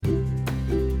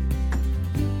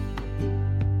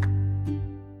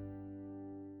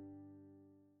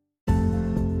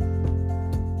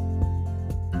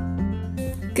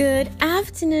Good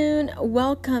afternoon.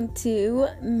 Welcome to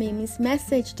Mimi's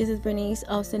Message. This is Bernice,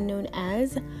 also known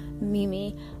as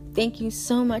Mimi. Thank you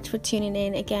so much for tuning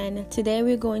in again. Today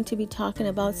we're going to be talking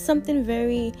about something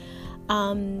very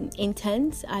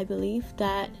intense, I believe,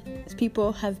 that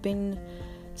people have been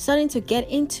starting to get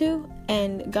into,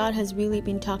 and God has really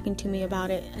been talking to me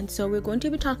about it. And so we're going to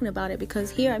be talking about it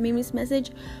because here at Mimi's Message,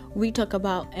 we talk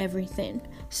about everything.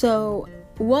 So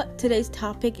what today's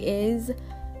topic is,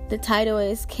 the title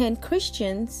is, can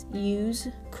Christians use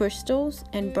crystals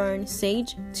and burn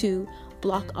sage to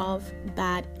block off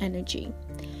bad energy?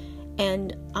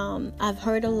 And I've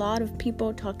heard a lot of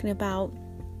people talking about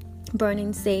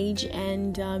burning sage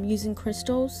and using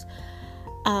crystals.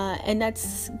 And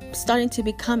that's starting to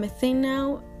become a thing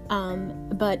now.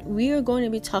 But we are going to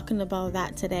be talking about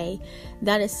that today.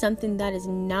 That is something that is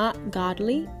not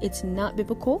godly. It's not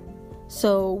biblical.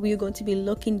 So we're going to be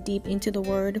looking deep into the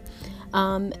word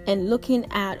and looking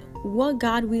at what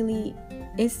God really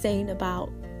is saying about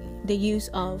the use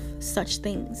of such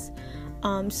things.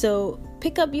 So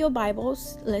pick up your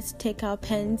Bibles. Let's take our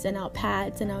pens and our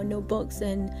pads and our notebooks,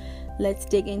 and let's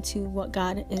dig into what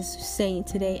God is saying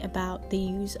today about the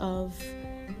use of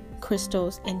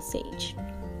crystals and sage.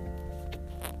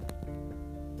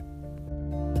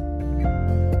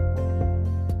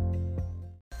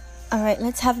 All right,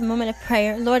 let's have a moment of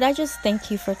prayer. Lord, I just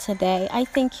thank you for today. I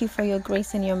thank you for your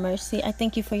grace and your mercy. I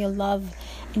thank you for your love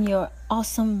and your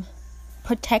awesome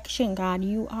protection, God.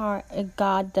 You are a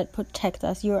God that protects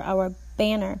us. You are our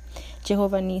banner,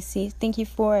 Jehovah Nisi. Thank you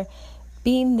for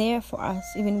being there for us,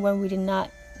 even when we did not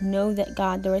know that,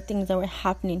 God, there were things that were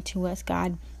happening to us,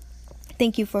 God.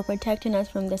 Thank you for protecting us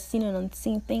from the seen and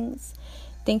unseen things.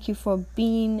 Thank you for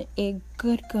being a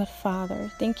good Father.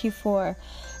 Thank you for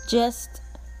just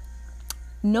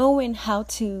knowing how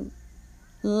to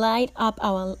light up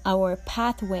our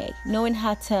pathway, knowing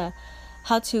how to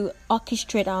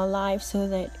orchestrate our lives so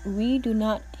that we do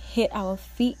not hit our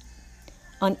feet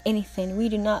on anything. We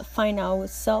do not find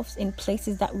ourselves in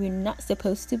places that we're not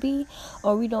supposed to be,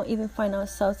 or we don't even find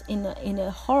ourselves in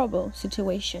a horrible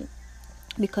situation,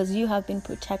 because you have been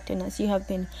protecting us. You have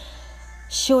been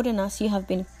shielding us. You have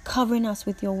been covering us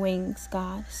with your wings,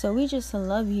 God. So we just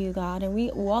love you, God, and we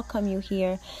welcome you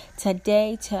here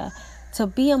today to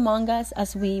be among us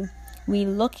as we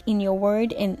look in your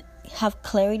word and have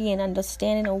clarity and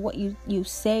understanding of what you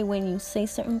say when you say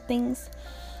certain things.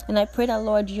 And I pray that,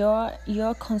 Lord,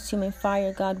 your consuming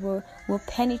fire, God, will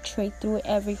penetrate through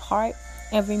every heart,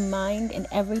 every mind, and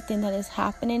everything that is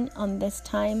happening on this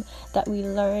time that we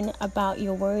learn about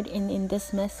your word in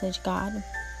this message, God.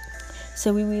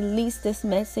 So we release this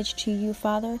message to you,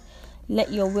 Father.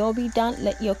 Let your will be done.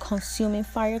 Let your consuming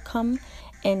fire come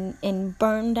and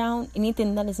burn down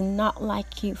anything that is not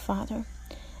like you, Father.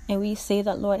 And we say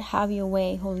that, Lord, have your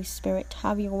way, Holy Spirit.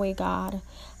 Have your way, God.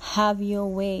 Have your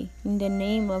way. In the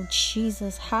name of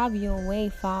Jesus, have your way,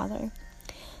 Father.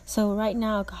 So right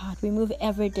now, God, remove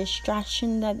every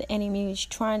distraction that the enemy is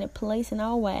trying to place in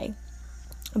our way.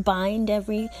 Bind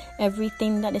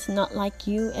everything that is not like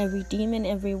you, every demon,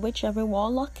 every witch, every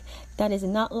warlock that is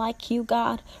not like you,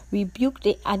 God. Rebuke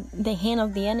the hand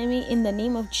of the enemy in the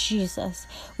name of Jesus.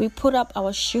 We put up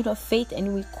our shield of faith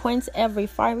and we quench every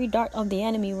fiery dart of the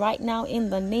enemy right now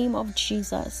in the name of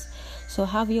Jesus. So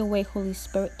have your way, Holy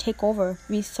Spirit. Take over.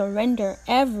 We surrender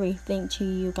everything to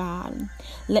you, God.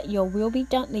 Let your will be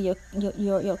done. Let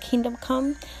your kingdom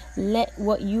come. Let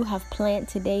what you have planned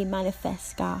today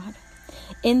manifest, God.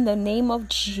 In the name of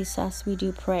Jesus, we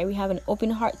do pray. We have an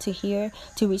open heart to hear,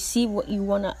 to receive what you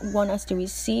want us to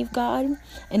receive, God.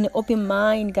 And an open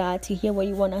mind, God, to hear what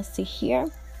you want us to hear.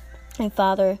 And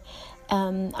Father,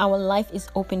 our life is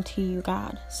open to you,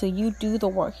 God. So you do the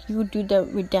work. You do the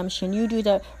redemption. You do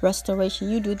the restoration.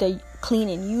 You do the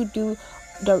cleaning. You do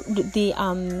the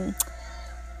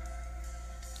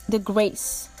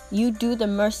grace. You do the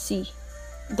mercy,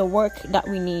 the work that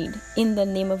we need. In the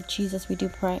name of Jesus, we do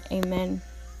pray. Amen.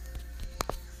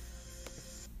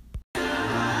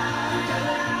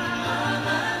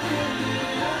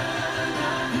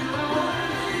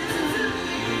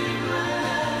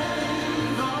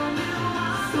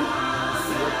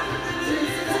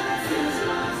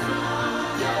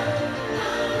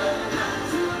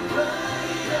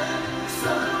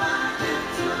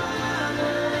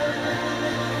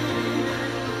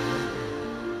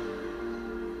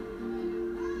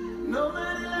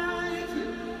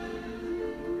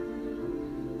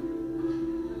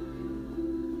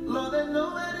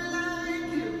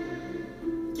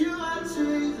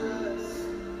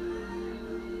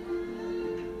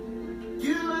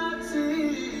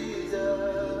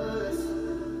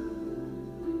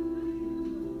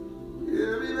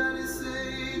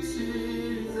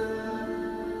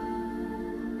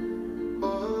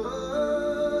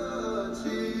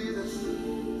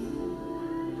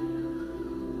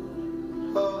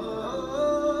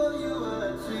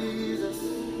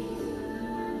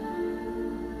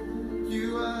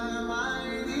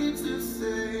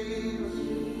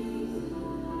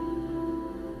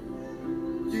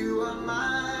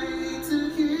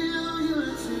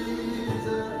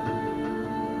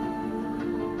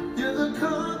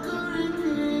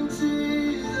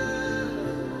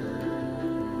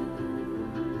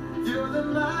 the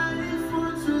mighty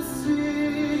fortress,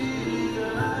 Jesus.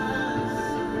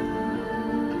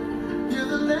 You're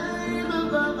the name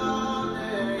above all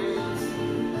names.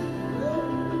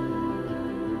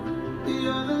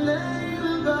 You're the name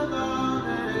above all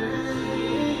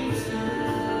names.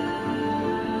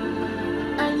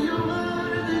 And you're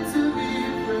worthy to be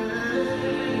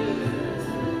praised.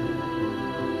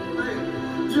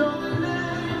 You're the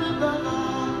name above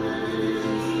all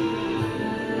names.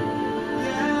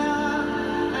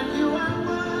 Yeah, and you are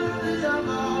worthy of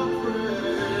all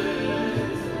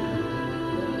praise.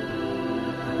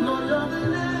 Lord, you're the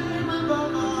name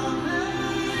above all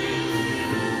names.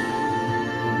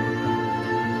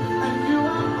 And you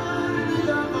are worthy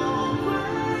of all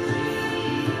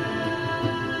praise.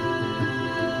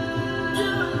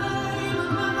 You're the name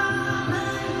above all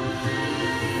names.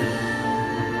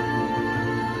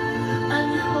 And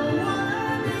you are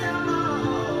worthy of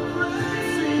all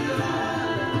praise, Jesus.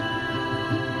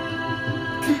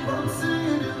 Keep on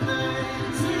singing your name,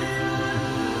 Jesus.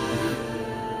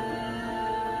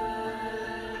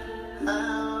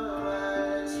 How I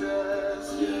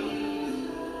trust you.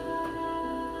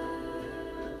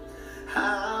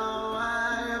 How I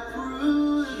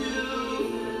approve you.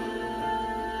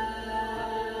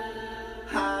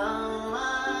 How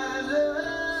I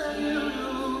love you.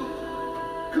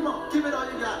 Come on, give it all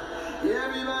you got.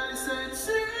 Everybody say,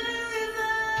 Jesus.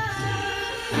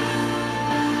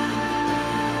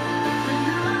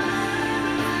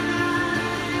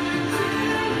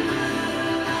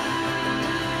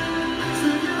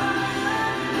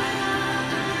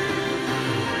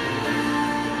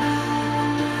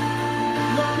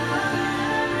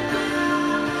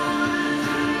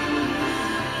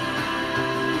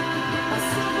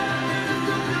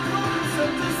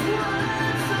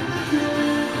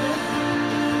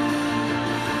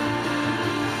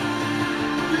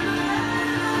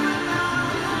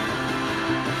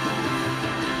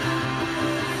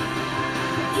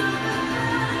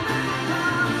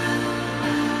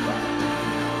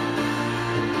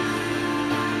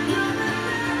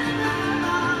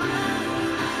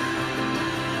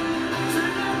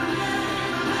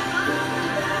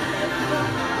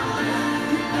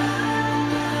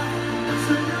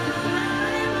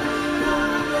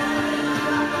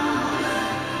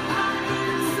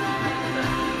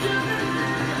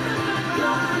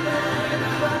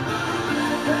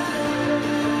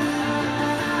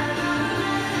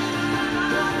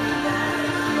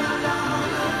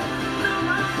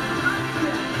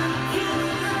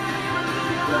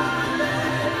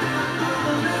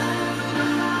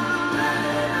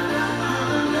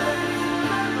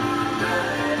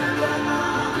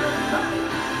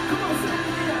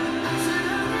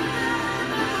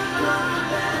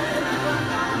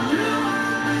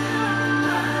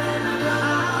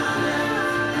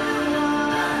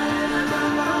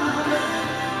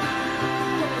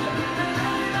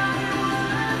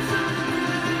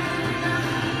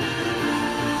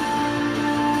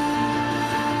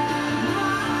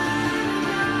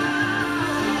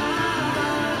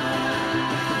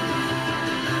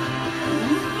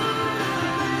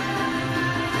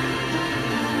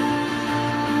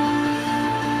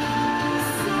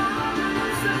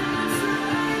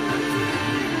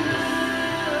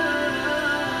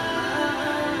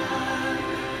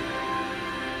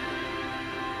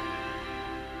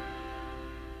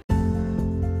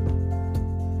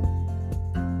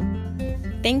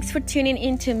 Thanks for tuning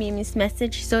in to Mimi's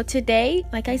message. So today,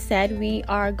 like I said, we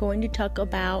are going to talk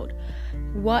about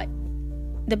what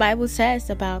the Bible says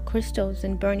about crystals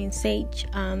and burning sage.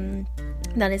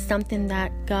 That is something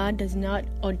that God does not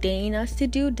ordain us to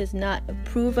do, does not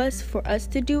approve us for us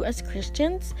to do as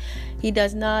Christians. He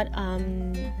does not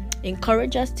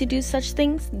encourage us to do such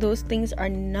things. Those things are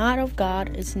not of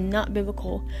God. It's not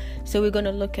biblical. So we're going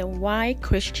to look at why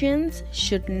Christians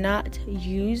should not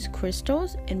use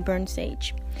crystals and burn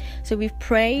sage. So we've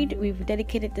prayed, we've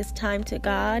dedicated this time to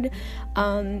God.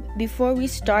 Before we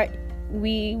start,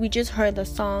 we just heard the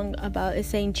song about it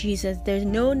saying Jesus. There's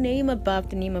no name above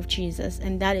the name of Jesus,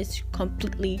 and that is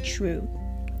completely true.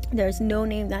 There's no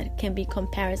name that can be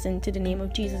comparison to the name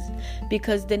of Jesus,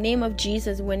 because the name of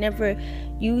Jesus, whenever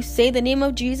you say the name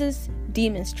of Jesus,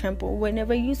 demons tremble.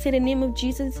 Whenever you say the name of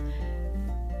Jesus,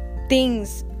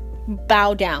 things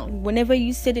bow down. Whenever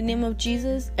you say the name of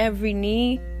Jesus, every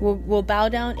knee will bow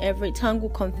down, every tongue will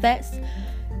confess.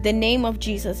 The name of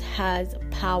Jesus has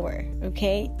power,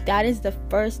 okay? That is the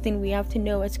first thing we have to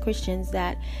know as Christians,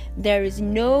 that there is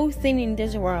no thing in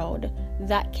this world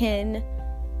that can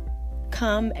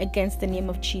come against the name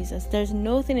of Jesus. There's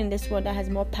nothing in this world that has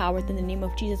more power than the name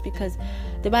of Jesus, because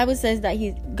the Bible says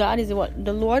that God is what?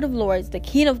 The Lord of Lords, the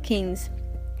King of Kings,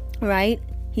 right?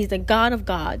 He's the God of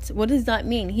gods. What does that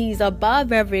mean? He's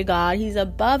above every God. He's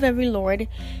above every Lord.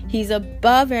 He's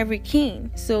above every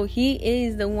king. So he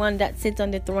is the one that sits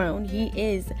on the throne. He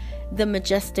is the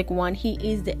majestic one. He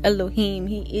is the Elohim.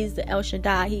 He is the El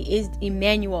Shaddai. He is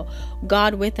Emmanuel,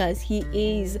 God with us. He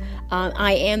is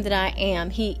I am that I am.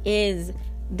 He is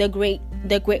the great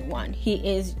one. He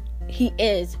is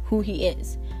who he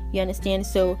is. You understand?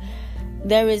 So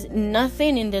there is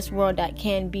nothing in this world that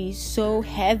can be so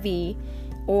heavy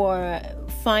or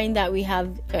find that we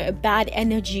have bad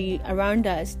energy around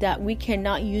us that we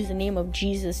cannot use the name of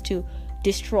Jesus to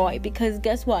destroy. Because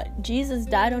guess what? Jesus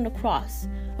died on the cross.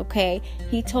 Okay,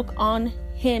 he took on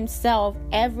himself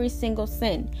every single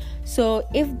sin. So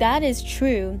if that is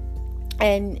true,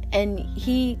 and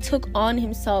he took on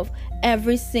himself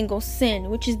every single sin,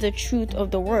 which is the truth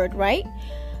of the word, right?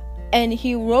 And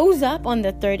he rose up on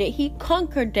the third day. He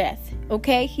conquered death.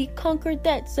 Okay, he conquered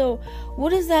death. So what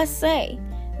does that say?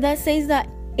 That says that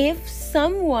if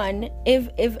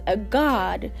a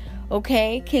God,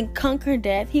 okay, can conquer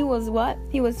death, he was what?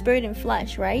 He was spirit and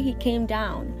flesh, right? He came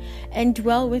down and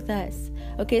dwelt with us.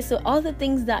 Okay, so all the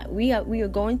things that we are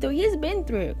going through, he's been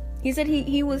through. He said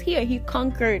he was here. He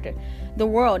conquered the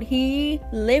world. He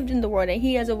lived in the world, and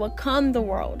he has overcome the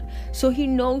world. So he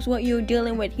knows what you're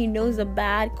dealing with. He knows the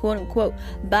bad, quote unquote,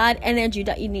 bad energy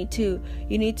that you need to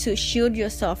shield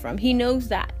yourself from. He knows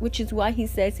that, which is why he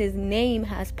says his name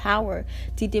has power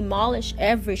to demolish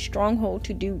every stronghold,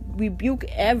 to rebuke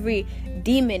every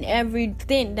demon,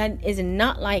 everything that is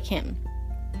not like him.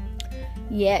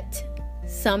 Yet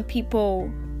some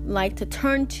people like to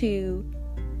turn to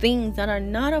things that are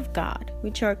not of God,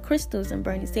 which are crystals and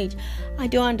burning sage. I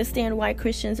don't understand why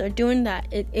Christians are doing that.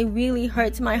 It really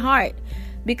hurts my heart,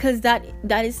 because that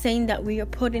is saying that we are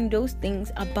putting those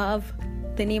things above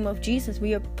the name of Jesus.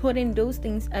 We are putting those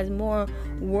things as more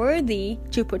worthy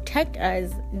to protect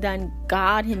us than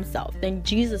God himself, than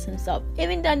Jesus himself,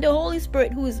 even than the Holy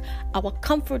Spirit, who is our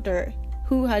comforter,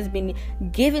 who has been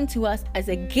given to us as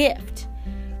a gift.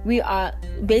 We are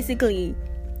basically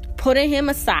putting him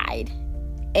aside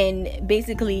and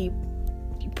basically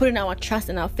putting our trust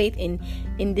and our faith in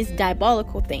these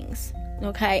diabolical things.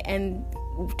 Okay, and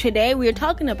today we are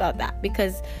talking about that,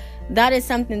 because that is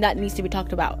something that needs to be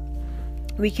talked about.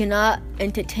 We cannot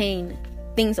entertain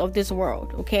things of this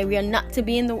world. Okay, we are not to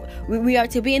be in the we are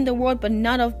to be in the world, but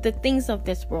not of the things of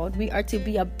this world. We are to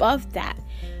be above that.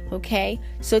 Okay,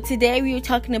 so today we are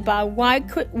talking about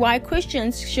why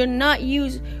Christians should not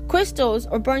use crystals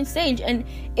or burn sage. And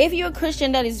if you're a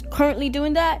Christian that is currently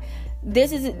doing that,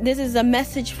 this is a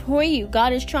message for you.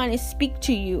 God is trying to speak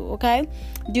to you. Okay,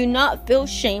 do not feel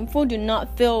shameful. Do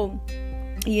not feel,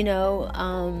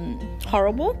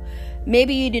 horrible.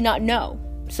 Maybe you did not know,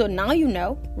 so now you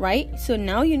know, right? So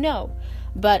now you know.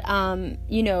 But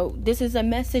this is a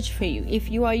message for you. If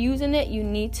you are using it, you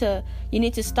need to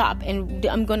stop. And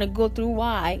I'm going to go through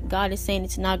why God is saying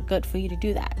it's not good for you to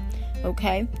do that.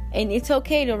 Okay? And it's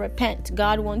okay to repent.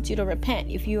 God wants you to repent.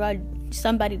 If you are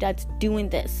somebody that's doing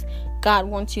this, God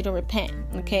wants you to repent.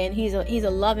 Okay? And he's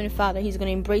a loving father. He's going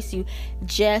to embrace you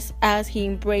just as he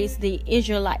embraced the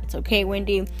Israelites. Okay? When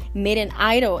they made an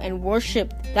idol and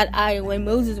worshiped that idol, when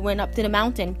Moses went up to the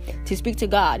mountain to speak to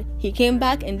God, he came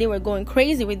back and they were going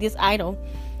crazy with this idol.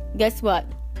 Guess what?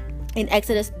 In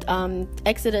Exodus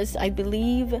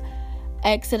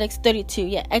 32.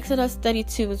 Yeah, Exodus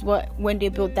 32 is when they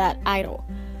built that idol.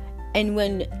 And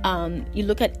when you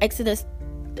look at Exodus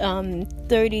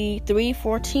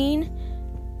 33:14,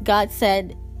 God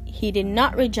said he did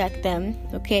not reject them.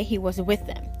 Okay, he was with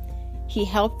them. He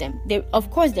helped them. They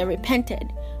repented,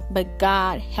 but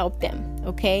God helped them.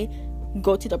 Okay,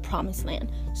 go to the promised land.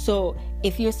 So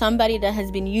if you're somebody that has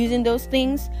been using those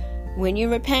things, when you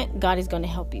repent, God is going to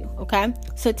help you. Okay,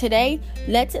 so today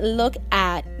let's look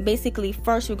at, basically,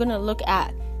 first we're going to look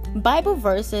at Bible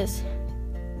verses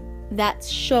that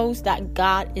shows that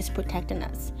God is protecting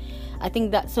us. I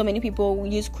think that so many people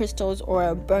use crystals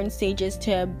or burn sages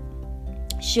to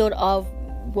shield off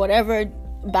whatever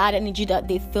bad energy that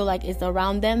they feel like is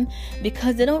around them,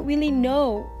 because they don't really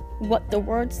know what the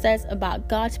word says about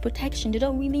God's protection. They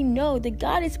don't really know that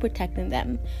God is protecting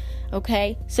them.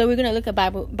 Okay, so we're going to look at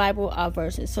Bible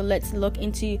verses. So let's look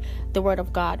into the word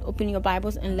of God. Open your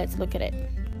Bibles and let's look at it.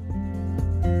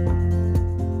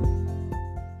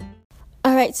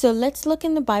 All right, so let's look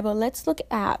in the Bible. Let's look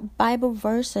at Bible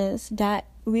verses that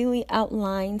really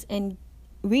outlines and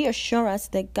reassure us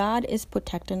that God is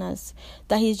protecting us,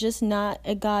 that he's just not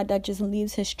a God that just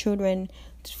leaves his children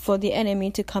for the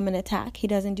enemy to come and attack. He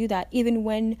doesn't do that. Even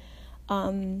when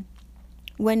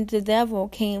the devil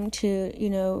came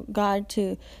to, God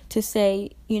to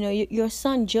say, your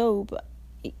son Job,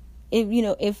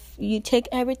 if you take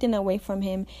everything away from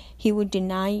him, he would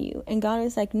deny you. And God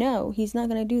is like, no, he's not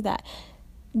going to do that.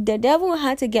 The devil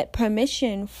had to get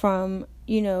permission from,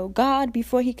 God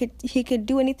before he could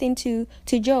do anything to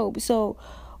Job. So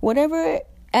whatever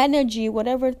energy,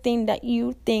 whatever thing that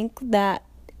you think that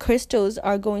crystals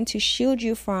are going to shield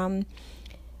you from,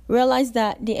 realize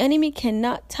that the enemy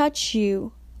cannot touch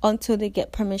you until they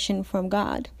get permission from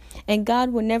God. And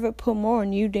God will never put more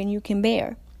on you than you can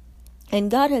bear.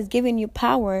 And God has given you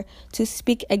power to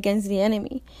speak against the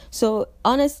enemy. So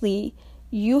honestly,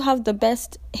 you have the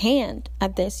best hand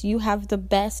at this. You have the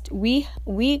best. We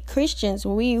Christians,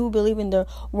 we who believe in the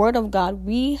word of God,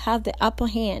 we have the upper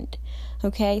hand.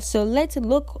 Okay, so let's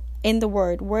look in the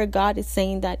word where God is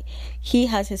saying that he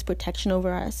has his protection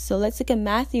over us. So let's look at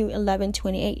Matthew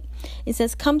 11:28. It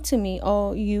says, "Come to me,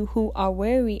 all you who are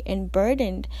weary and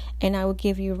burdened, and I will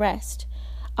give you rest."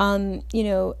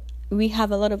 We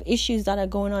have a lot of issues that are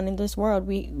going on in this world.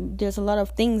 There's a lot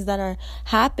of things that are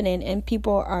happening, and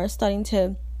people are starting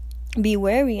to be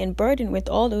weary and burdened with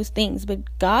all those things.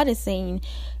 But God is saying,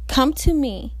 come to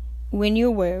me when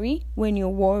you're weary, when you're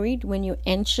worried, when you're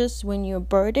anxious, when you're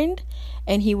burdened,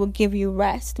 and he will give you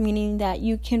rest, meaning that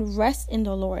you can rest in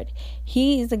the Lord.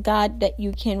 He is a God that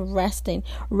you can rest in.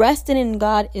 Resting in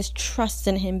God is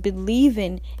trusting him,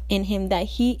 believing in him that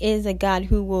he is a God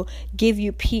who will give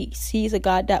you peace. He is a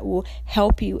God that will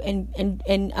help you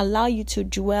and allow you to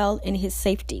dwell in his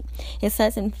safety. It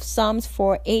says in Psalms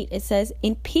 4:8, it says,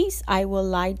 "In peace I will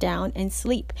lie down and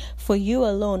sleep, for you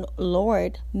alone,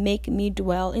 Lord, make me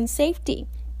dwell in safety."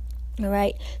 All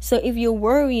right. So if you're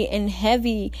worried and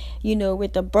heavy,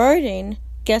 with the burden,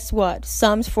 guess what?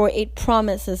 Psalms 4:8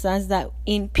 promises us that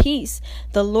in peace,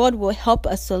 the Lord will help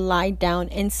us to lie down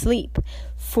and sleep.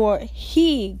 For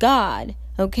he, God,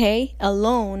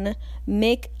 alone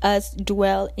make us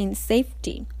dwell in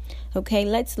safety. Okay,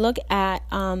 let's look at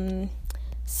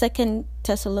 2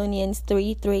 Thessalonians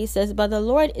 3:3 says, "But the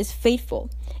Lord is faithful,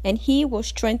 and he will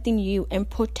strengthen you and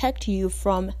protect you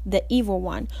from the evil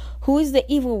one." Who is the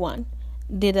evil one?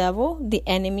 The devil, the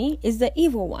enemy, is the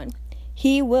evil one.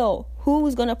 He will. Who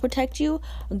is going to protect you?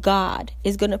 God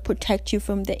is going to protect you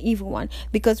from the evil one.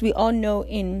 Because we all know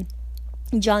in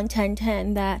John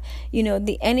 10:10 that,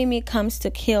 the enemy comes to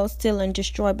kill, steal, and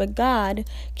destroy. But God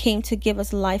came to give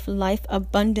us life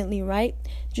abundantly, right?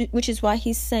 Which is why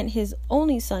he sent his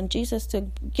only son, Jesus, to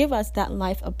give us that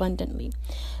life abundantly.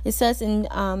 It says in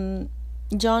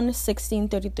John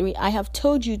 16:33, "I have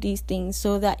told you these things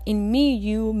so that in me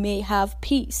you may have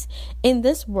peace. In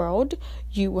this world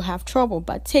you will have trouble,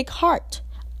 but take heart.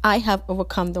 I have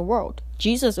overcome the world."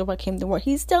 Jesus overcame the world.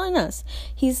 He's telling us.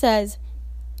 He says,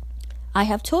 I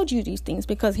have told you these things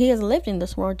because he has lived in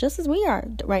this world just as we are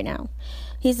right now.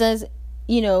 He says,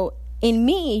 in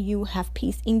me you have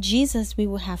peace. In Jesus we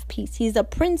will have peace. He's the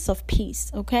Prince of Peace,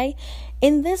 okay?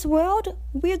 In this world,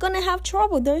 we're going to have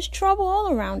trouble. There's trouble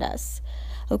all around us,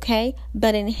 okay?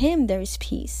 But in him there is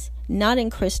peace. Not in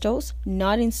crystals,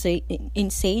 not in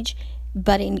sage,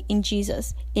 but in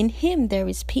Jesus. In him there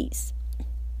is peace.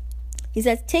 He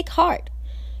says, take heart.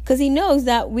 Because he knows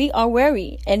that we are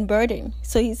weary and burdened.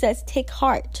 So he says, take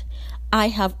heart. I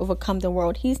have overcome the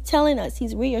world. He's telling us,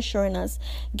 he's reassuring us,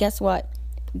 guess what?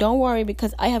 Don't worry,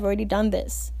 because I have already done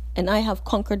this. And I have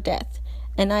conquered death.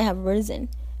 And I have risen.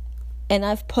 And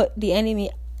I've put the enemy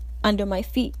under my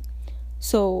feet.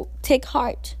 So take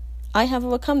heart. I have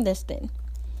overcome this thing.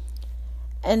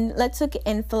 And let's look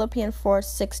in Philippians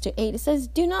 4:6-8. It says,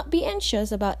 do not be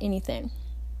anxious about anything,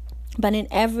 but in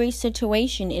every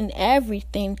situation, in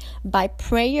everything, by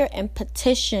prayer and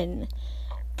petition,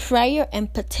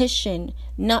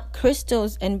 not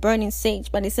crystals and burning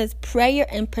sage, but it says prayer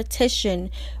and petition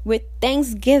with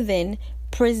thanksgiving,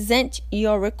 present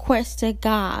your request to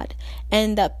God,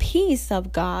 and the peace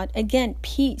of God, again,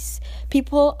 peace.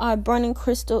 People are burning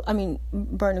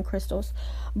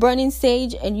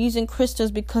sage and using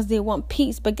crystals because they want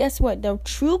peace. But guess what? The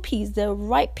true peace, the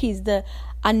right peace, the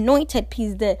anointed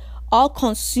peace, the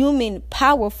all-consuming,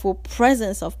 powerful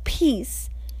presence of peace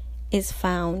is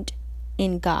found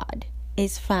in God,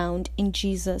 is found in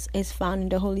Jesus, is found in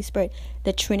the Holy Spirit,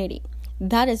 the Trinity.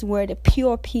 That is where the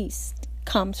pure peace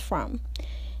comes from.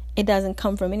 It doesn't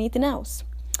come from anything else.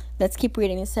 Let's keep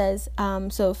reading. It says,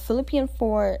 so Philippians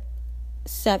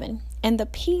 4:7, and the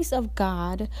peace of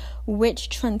God, which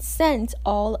transcends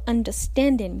all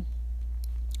understanding.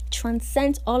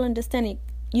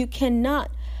 You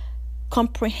cannot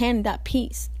comprehend that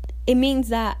peace. It means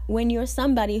that when you're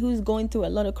somebody who's going through a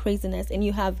lot of craziness and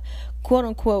you have quote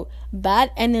unquote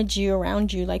bad energy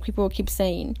around you, like people keep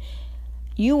saying,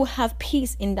 you will have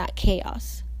peace in that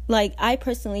chaos. Like, I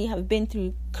personally have been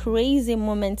through crazy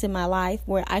moments in my life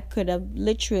where I could have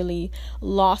literally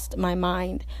lost my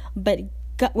mind. But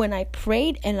when I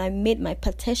prayed and I made my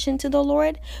petition to the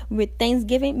Lord with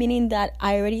thanksgiving, meaning that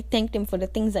I already thanked him for the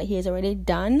things that he has already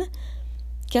done,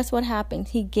 guess what happened?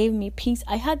 He gave me peace.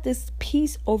 I had this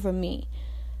peace over me.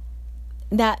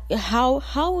 That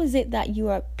how is it that you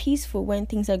are peaceful when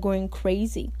things are going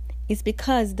crazy? It's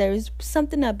because there is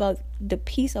something about the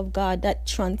peace of God that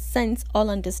transcends all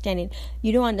understanding.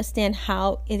 You don't understand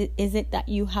how it is that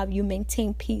you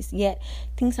maintain peace, yet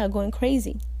things are going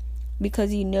crazy,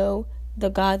 because you know the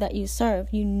God that you serve.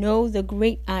 You know the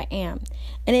great I am.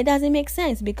 And it doesn't make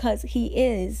sense, because he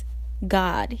is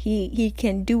God. He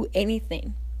can do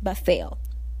anything but fail,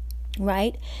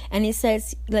 right? And it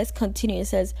says, let's continue. It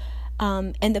says,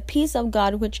 and the peace of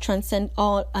God, which transcends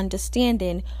all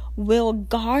understanding, will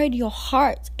guard your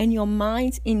heart and your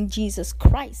minds in Jesus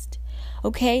Christ.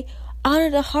 Okay? Out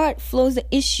of the heart flows the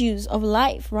issues of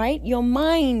life, right? Your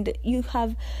mind, you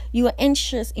are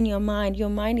anxious in your mind. Your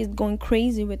mind is going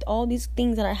crazy with all these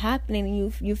things that are happening,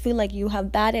 and you feel like you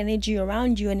have bad energy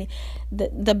around you. And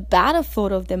the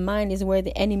battlefield of the mind is where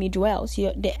the enemy dwells.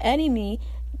 The enemy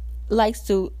likes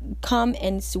to come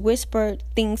and whisper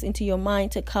things into your mind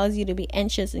to cause you to be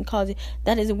anxious, and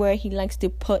that is where he likes to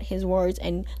put his words,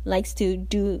 and likes to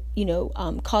do,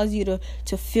 cause you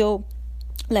to feel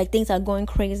like things are going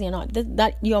crazy and all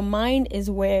that. Your mind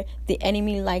is where the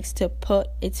enemy likes to put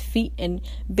its feet and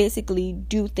basically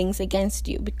do things against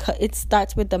you, because it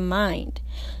starts with the mind.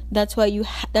 That's why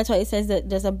it says that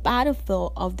there's a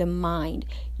battlefield of the mind.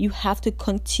 You have to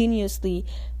continuously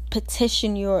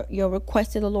petition your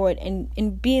request to the Lord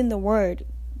and be in the word.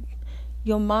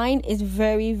 Your mind is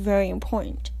very, very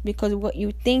important, because what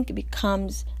you think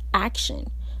becomes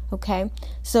action. Okay,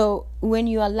 so when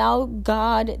you allow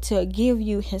God to give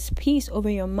you his peace over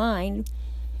your mind,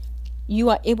 you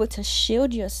are able to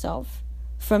shield yourself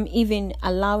from even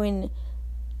allowing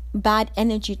bad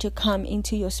energy to come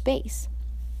into your space.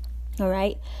 All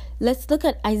right, let's look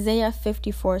at Isaiah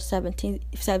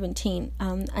 54:17.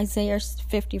 Isaiah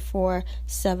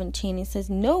 54:17. It says,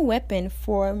 "No weapon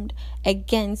formed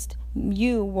against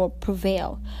you will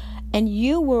prevail, and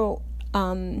you will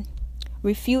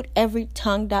refute every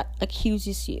tongue that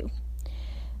accuses you.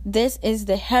 This is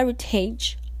the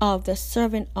heritage of the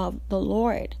servant of the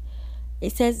Lord."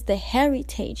 It says the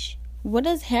heritage. What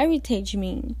does heritage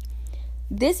mean?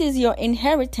 This is your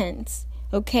inheritance.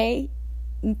 Okay.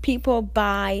 People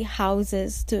buy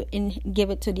houses to give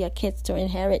it to their kids to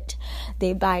inherit.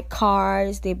 They buy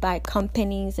cars, they buy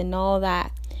companies and all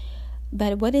that.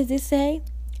 But what does it say?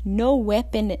 No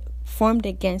weapon formed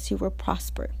against you will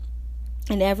prosper,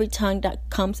 and every tongue that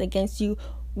comes against you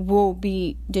will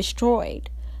be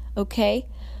destroyed. Okay?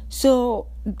 So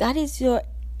that is your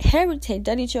heritage.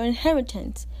 That is your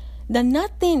inheritance. That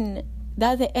nothing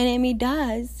that the enemy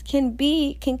does can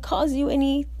cause you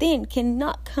anything,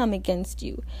 cannot come against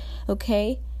you.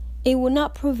 Okay? It will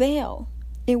not prevail.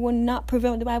 It will not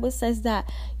prevail. The Bible says that,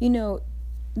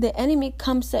 the enemy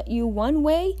comes at you one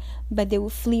way, but they will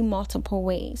flee multiple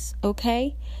ways.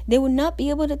 Okay? They will not be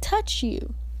able to touch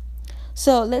you.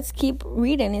 So let's keep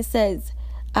reading. It says,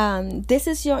 this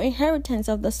is your inheritance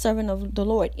of the servant of the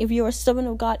Lord. If you're a servant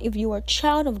of God, if you are a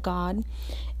child of God,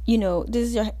 this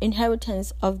is your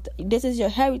inheritance this is your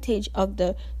heritage of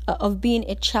being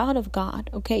a child of God.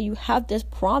 Okay, you have this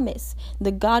promise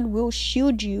that God will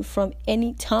shield you from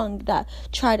any tongue that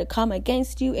try to come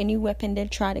against you, any weapon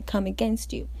that try to come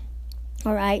against you.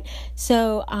 All right,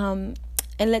 so and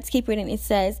let's keep reading. It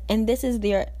says, "And this is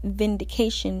their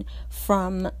vindication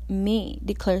from me,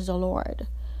 declares the Lord."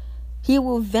 He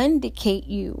will vindicate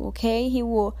you. Okay, he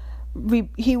will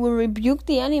rebuke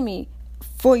the enemy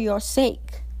for your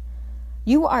sake.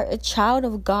 You are a child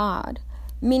of God,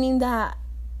 meaning that,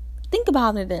 think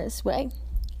about it this way: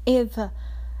 if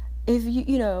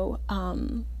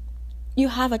you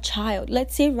have a child,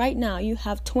 let's say right now you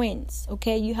have twins,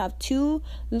 okay? You have two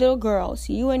little girls,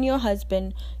 you and your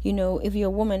husband, if you're a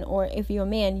woman, or if you're a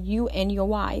man, you and your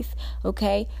wife,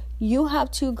 okay? You have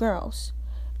two girls.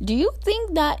 Do you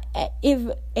think that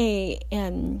if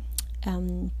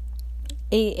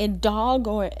a dog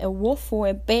or a wolf or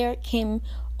a bear came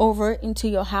over into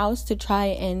your house to try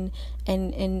and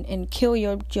kill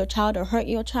your child or hurt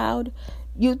your child,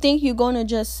 you think you're going to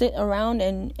just sit around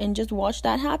and just watch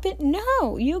that happen?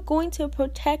 No, you're going to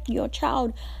protect your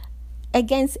child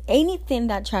against anything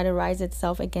that try to rise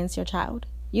itself against your child.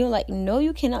 You're like, no,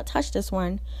 you cannot touch this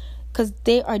one. because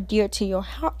they are dear to your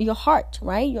heart,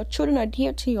 right? Your children are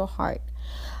dear to your heart.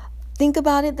 Think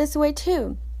about it this way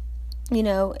too.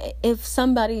 If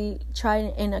somebody try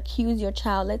and accuse your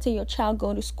child, let's say your child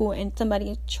go to school and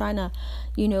somebody is trying to,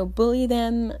 bully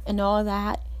them and all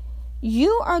that,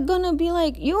 you are going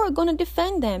to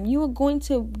defend them. You are going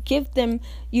to give them,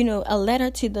 a letter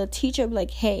to the teacher,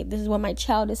 like, hey, this is what my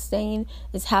child is saying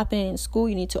is happening in school.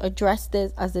 You need to address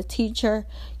this as a teacher.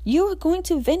 You are going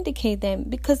to vindicate them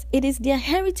because it is their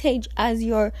heritage as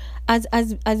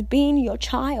being your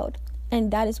child.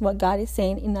 And that is what God is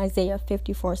saying in Isaiah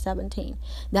 54:17,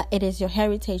 that it is your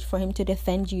heritage for him to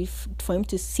defend you, for him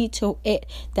to see to it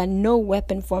that no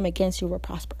weapon formed against you will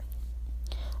prosper.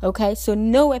 Okay, so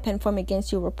no weapon formed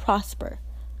against you will prosper.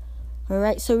 All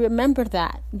right, so remember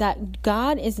that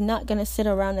God is not going to sit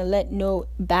around and let no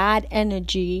bad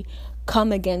energy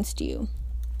come against you.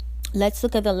 Let's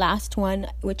look at the last one,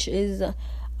 which is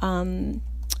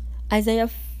Isaiah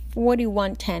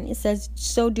 41:10. It says,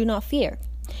 so do not fear,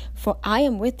 for I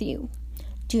am with you.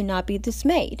 Do not be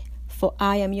dismayed, for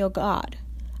I am your God.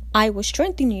 I will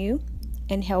strengthen you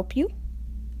and help you.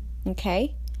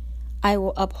 Okay? I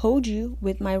will uphold you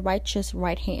with my righteous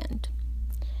right hand.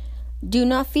 Do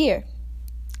not fear.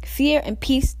 Fear and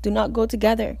peace do not go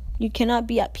together. You cannot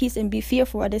be at peace and be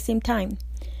fearful at the same time.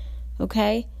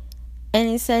 Okay? And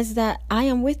it says that I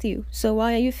am with you. So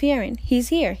why are you fearing? He's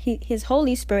here. His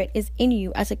Holy Spirit is in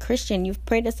you. As a Christian, you've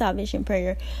prayed the salvation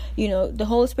prayer. The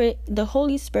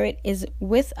Holy Spirit is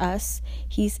with us.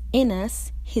 He's in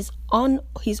us. He's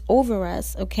over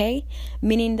us, okay?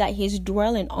 Meaning that he's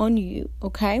dwelling on you,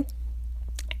 okay?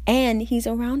 And he's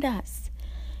around us.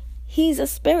 He's a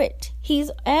spirit. He's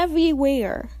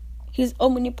everywhere. He's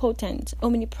omnipotent,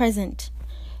 omnipresent.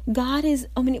 God is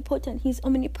omnipotent. He's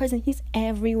omnipresent. He's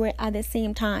everywhere at the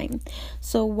same time.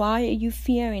 So why are you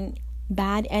fearing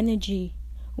bad energy?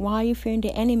 Why are you fearing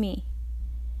the enemy?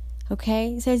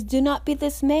 Okay? It says, do not be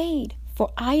dismayed,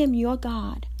 for I am your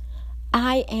God.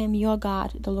 I am your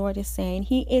God, the Lord is saying.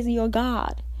 He is your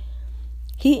God.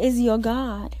 He is your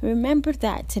God. Remember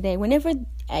that today. Whenever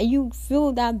you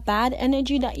feel that bad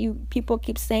energy that people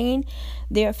keep saying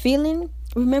they're feeling,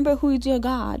 remember who is your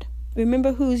God.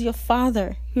 Remember who is your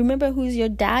father. Remember who is your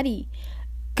daddy.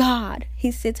 God.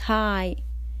 He sits high.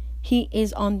 He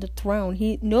is on the throne.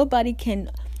 Nobody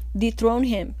can dethrone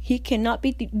him. He cannot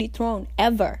be dethroned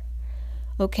ever.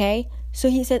 Okay? So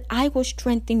he said, I will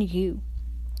strengthen you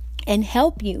and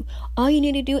help you. All you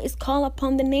need to do is call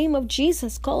upon the name of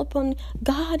Jesus. Call upon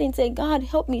God and say, God,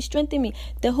 help me, strengthen me.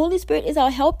 The Holy Spirit is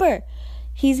our helper.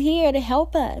 He's here to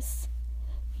help us.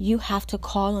 You have to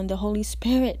call on the Holy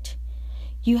Spirit.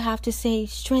 You have to say,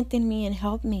 strengthen me and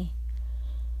help me.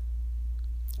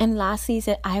 And lastly, he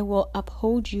said, I will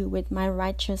uphold you with my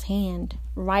righteous hand,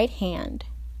 right hand.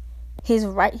 He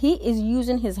is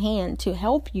using his hand to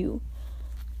help you.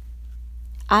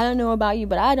 I don't know about you,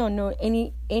 but I don't know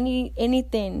anything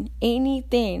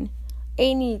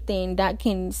that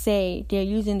can say they're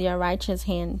using their righteous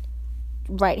hand,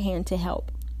 right hand to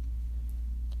help.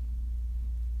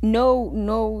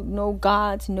 No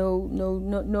gods,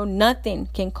 no nothing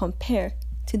can compare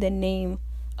to the name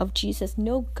of Jesus.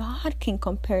 No God can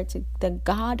compare to the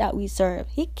God that we serve.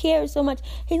 He cares so much.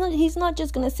 He's not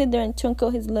just gonna sit there and twinkle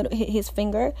his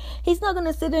finger. He's not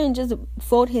gonna sit there and just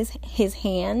fold his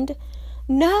hand.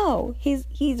 No, he's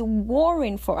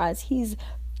warring for us. He's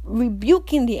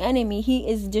rebuking the enemy. He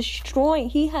is destroying.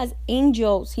 He has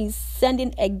angels he's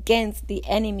sending against the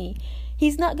enemy.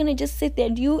 He's not gonna just sit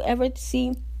there. Do you ever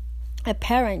see a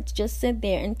parent just sit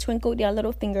there and twinkle their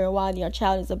little finger while their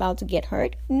child is about to get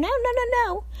hurt? No.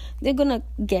 They're gonna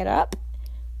get up,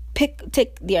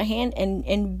 take their hand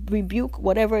and rebuke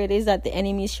whatever it is that the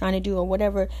enemy is trying to do, or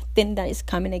whatever thing that is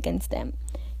coming against them.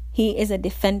 He is a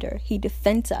defender. He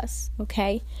defends us.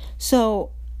 Okay,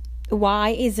 so why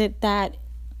is it that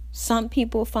some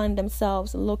people find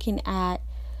themselves looking at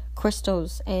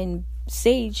crystals and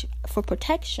sage for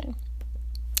protection?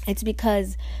 It's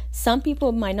because some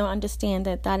people might not understand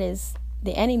that is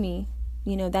the enemy.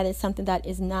 That is something that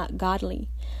is not godly.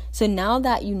 So now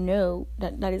that you know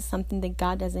that is something that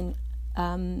God doesn't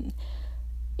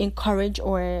encourage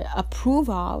or approve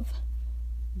of,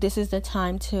 this is the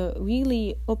time to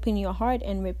really open your heart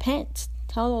and repent.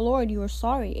 Tell the Lord you are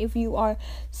sorry. If you are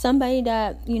somebody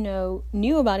that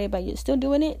knew about it but you're still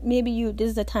doing it, maybe this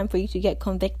is the time for you to get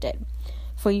convicted,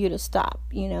 for you to stop.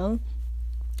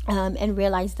 And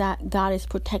realize that God is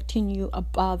protecting you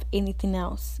above anything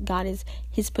else.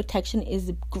 His protection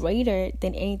is greater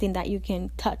than anything that you can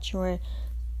touch or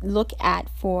look at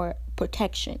for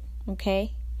protection.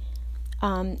 Okay?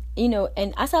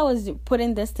 And as I was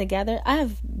putting this together, I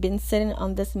have been sitting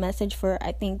on this message for,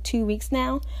 I think, 2 weeks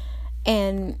now.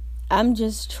 And I'm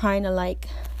just trying to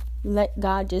let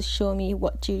God just show me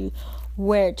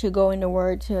where to go in the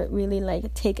word to really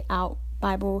take out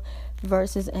Bible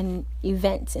verses and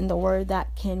events in the word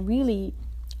that can really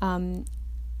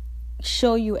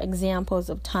show you examples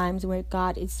of times where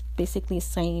God is basically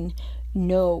saying,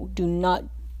 no, do not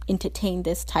entertain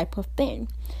this type of thing.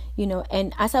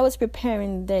 And as I was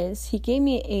preparing this, he gave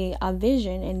me a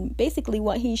vision, and basically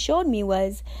what he showed me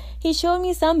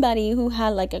somebody who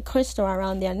had a crystal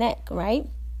around their neck, right?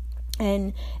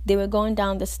 And they were going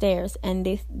down the stairs, and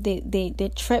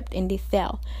they tripped and they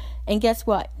fell. And guess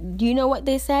what? Do you know what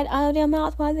they said out of their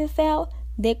mouth while they fell?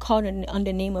 They called on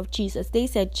the name of Jesus. They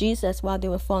said Jesus while they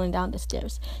were falling down the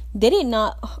stairs. They did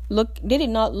not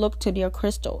look to their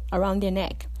crystal around their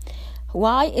neck.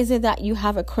 Why is it that you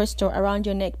have a crystal around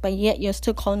your neck, but yet you're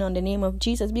still calling on the name of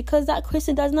Jesus? Because that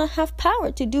crystal does not have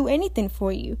power to do anything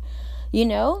for you.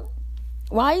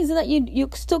 Why is it that you're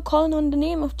still calling on the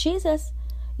name of Jesus?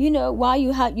 Why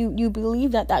you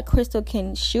believe that crystal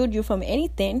can shield you from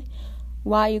anything?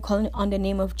 Why are you calling on the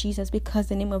name of Jesus? Because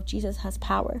the name of Jesus has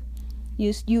power.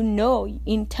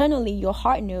 Internally, your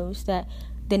heart knows that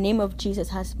the name of Jesus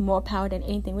has more power than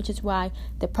anything, which is why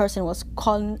the person was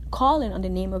calling on the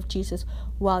name of Jesus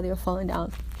while they were falling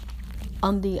down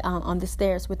on the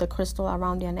stairs with the crystal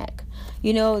around their neck.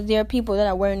 There are people that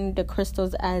are wearing the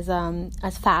crystals as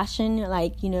fashion,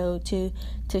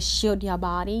 to shield their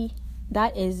body.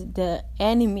 That is the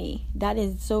enemy. That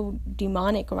is so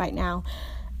demonic right now.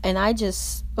 And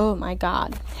oh my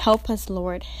God, help us,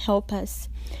 Lord, help us.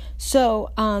 So,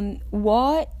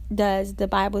 what does the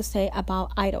Bible say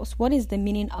about idols? What is the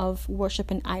meaning of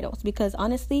worshiping idols? Because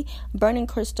honestly, burning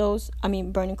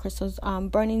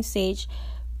sage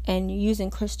and using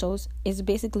crystals is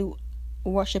basically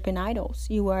worshiping idols.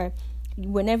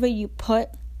 Whenever you put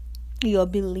your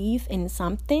belief in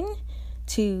something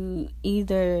to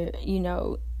either,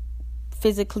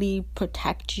 physically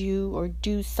protect you or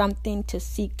do something to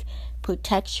seek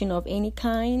protection of any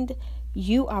kind,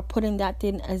 you are putting that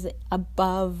thing as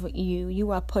above you.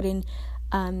 You are putting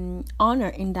honor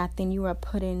in that thing. You are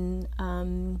putting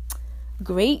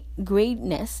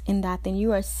greatness in that thing.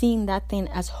 You are seeing that thing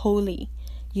as holy,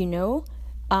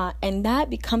 and that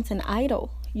becomes an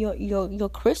idol. Your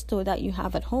crystal that you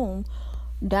have at home,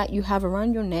 that you have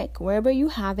around your neck, wherever you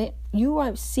have it, you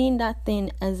are seeing that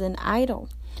thing as an idol.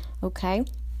 Okay?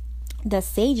 The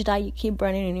sage that you keep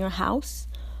burning in your house,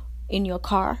 in your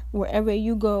car, wherever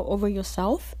you go over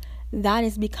yourself, that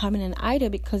is becoming an idol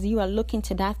because you are looking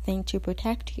to that thing to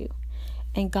protect you.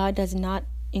 And God does not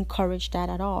encourage that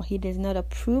at all. He does not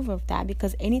approve of that,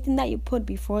 because anything that you put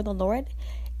before the Lord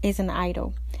is an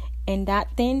idol. And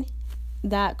that thing,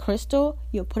 that crystal,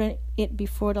 you're putting it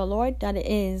before the Lord, that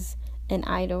is an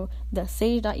idol. The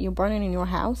sage that you're burning in your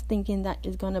house thinking that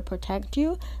is going to protect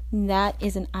you, that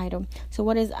is an idol. So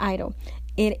what is idol?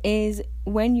 It is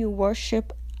when you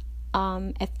worship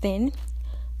a thing,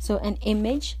 so an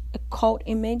image, a cult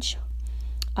image,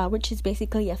 which is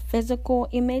basically a physical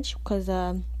image, because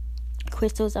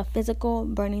crystals are physical,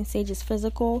 burning sage is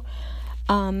physical.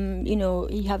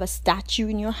 You have a statue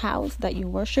in your house that you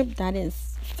worship, that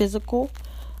is physical,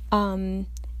 and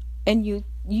you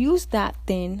use that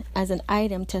thing as an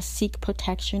item to seek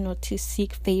protection or to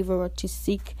seek favor or to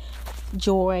seek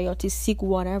joy or to seek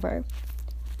whatever.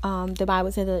 The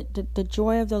Bible says that the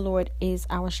joy of the Lord is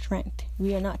our strength.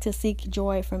 We are not to seek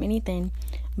joy from anything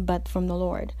but from the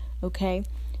Lord. Okay,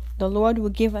 the Lord will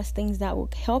give us things that will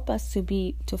help us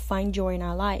to find joy in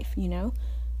our life,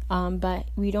 but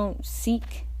we don't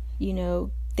seek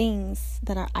things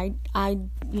that are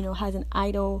has an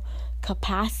idle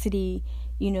capacity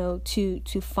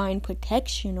to find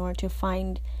protection or to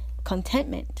find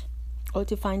contentment or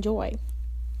to find joy.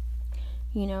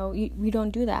 We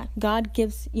don't do that. God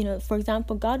gives, for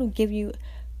example, God will give you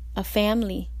a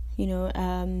family.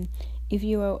 If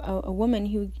you're a woman,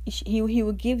 he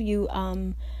will give you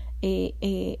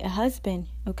a husband,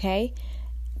 okay,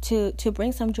 to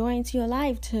bring some joy into your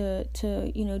life, to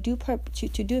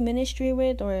do ministry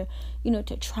with, or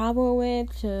to travel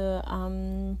with,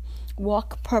 to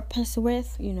walk purpose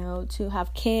with, to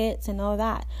have kids and all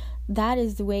that. That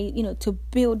is the way, to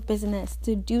build business,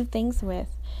 to do things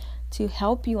with, to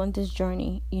help you on this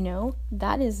journey.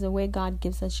 That is the way God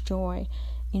gives us joy,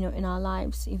 in our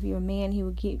lives. If you're a man, he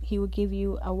will give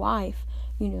you a wife,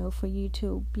 for you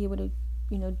to be able to,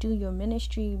 do your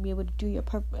ministry, be able to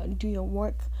do your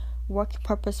work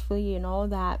purposefully and all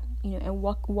that, and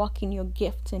walk in your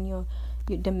gifts and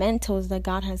the mentors that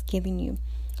God has given you.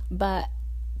 But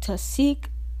to seek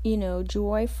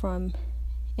joy from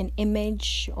an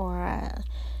image or a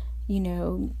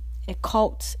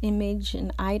cult image,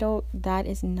 an idol, that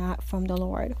is not from the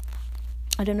Lord.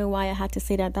 I don't know why I had to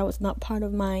say that. That was not part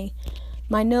of my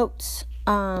notes.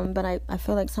 But I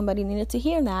feel like somebody needed to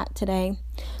hear that today.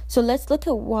 So let's look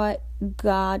at what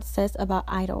God says about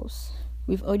idols.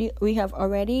 We have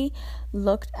already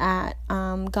looked at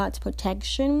God's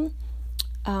protection,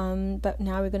 but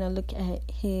now we're going to look at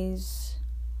his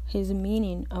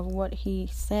meaning of what he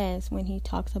says when he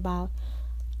talks about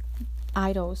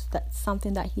idols. That's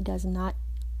something that he does not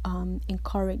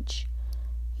encourage.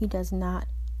 He does not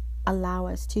allow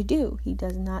us to do. He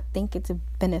does not think it's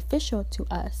beneficial to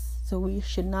us. So we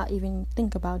should not even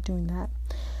think about doing that.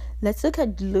 Let's look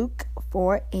at Luke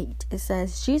 4:8. It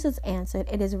says, Jesus answered,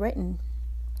 "It is written."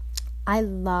 I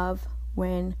love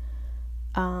when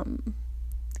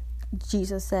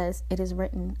Jesus says it is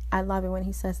written. I love it when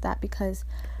he says that, because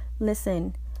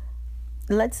listen,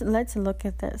 let's look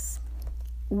at this.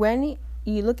 When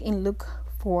you look in Luke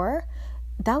 4,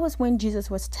 that was when Jesus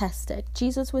was tested.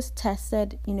 Jesus was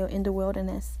tested, in the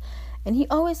wilderness, and he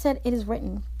always said, "It is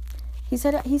written." He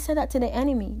said that to the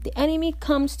enemy. The enemy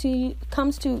comes to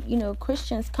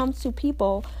Christians, comes to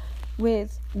people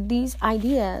with these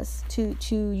ideas to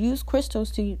use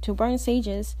crystals, to burn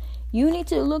sages. You need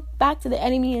to look back to the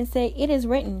enemy and say, "It is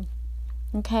written."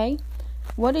 Okay?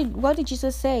 What did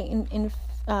Jesus say in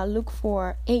Luke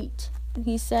 4:8?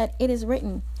 He said, "It is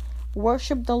written,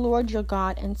 worship the Lord your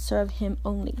God and serve him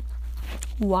only."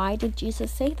 Why did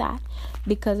Jesus say that?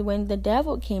 Because when the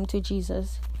devil came to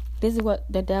Jesus, this is what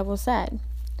the devil said.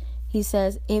 He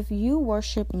says, "If you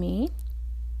worship me,"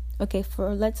 okay,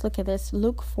 let's look at this.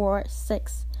 Luke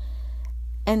 4:6.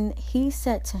 And he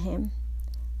said to him,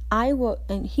 "I will,"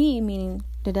 and he, meaning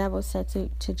the devil, said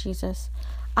to Jesus,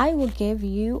 "I will give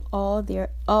you all their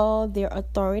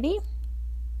authority."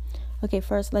 Okay,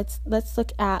 first let's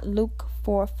look at Luke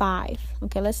 4:5.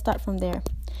 Okay, let's start from there.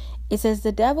 It says,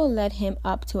 "The devil led him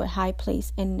up to a high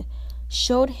place and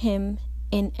showed him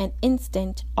in an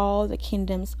instant all the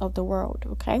kingdoms of the world."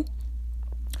 Okay.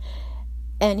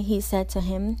 And he said to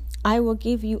him, "I will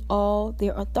give you all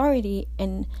their authority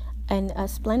and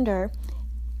splendor.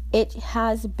 It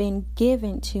has been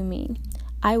given to me.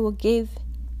 I will give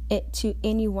it to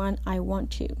anyone I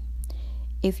want to.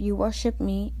 If you worship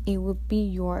me, it will be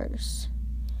yours."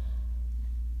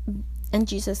 And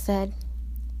Jesus said,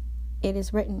 "It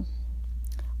is written,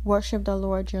 worship the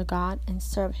Lord your God and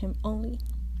serve him only."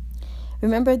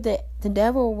 Remember that the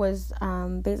devil was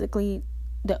basically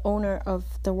the owner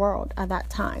of the world at that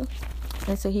time.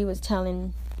 And so he was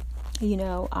telling,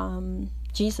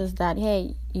 Jesus that,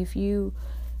 hey, if you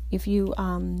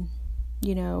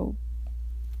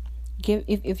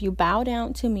bow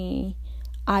down to me,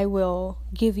 I will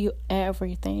give you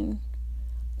everything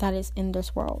that is in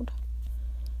this world.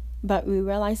 But we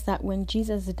realize that when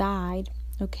Jesus died,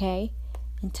 okay,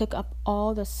 and took up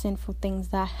all the sinful things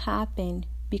that happened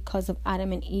because of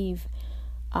Adam and Eve,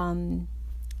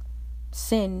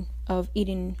 sin of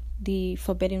eating the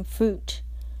forbidden fruit,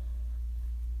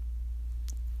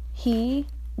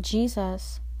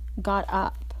 Jesus got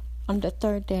up on the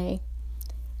third day,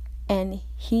 and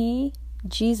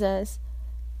Jesus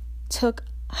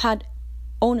had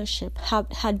ownership,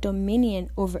 had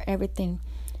dominion over everything.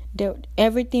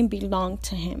 Everything belonged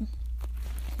to him,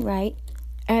 right?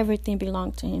 Everything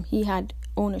belonged to him. He had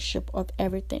ownership of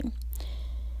everything.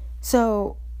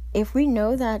 So if we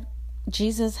know that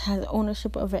Jesus has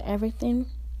ownership over everything,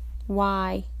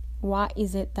 why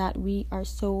is it that we are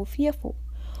so fearful?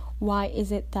 Why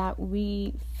is it that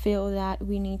we feel that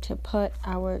we need to put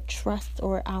our trust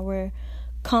or our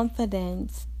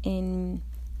confidence in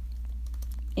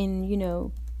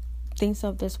things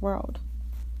of this world?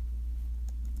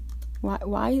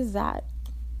 Why is that?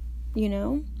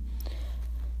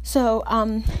 So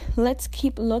let's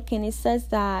keep looking. It says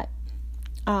that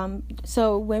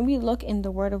so when we look in the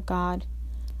Word of God,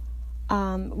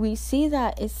 we see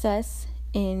that it says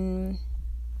in,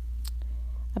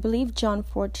 I believe, John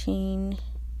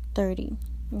 14:30.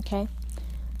 Okay,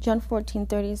 John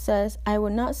 14:30 says, "I will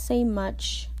not say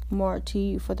much more to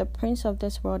you, for the prince of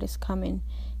this world is coming.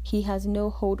 He has no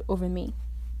hold over me."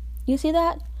 You see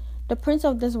that? The prince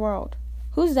of this world.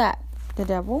 Who's that? The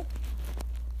devil.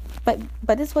 But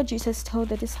this is what Jesus told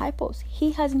the disciples.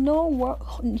 He has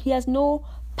no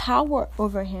power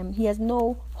over him. He has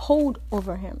no hold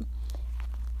over him.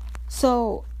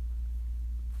 So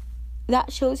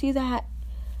that shows you that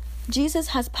Jesus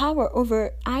has power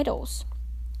over idols.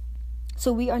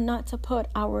 So we are not to put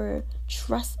our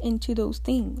trust into those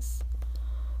things.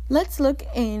 Let's look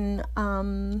in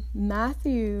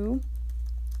Matthew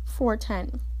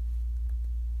 4:10.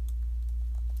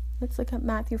 Let's look at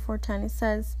Matthew 4:10. It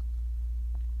says,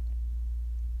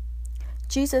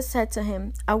 Jesus said to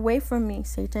him, "Away from me,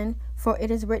 Satan, for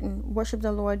it is written, worship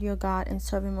the Lord your God and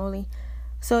serve him only."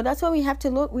 So that's what we have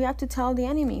to look. We have to tell the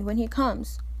enemy when he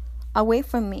comes, away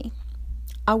from me,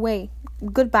 away,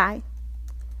 goodbye.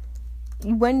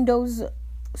 When those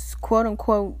quote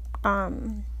unquote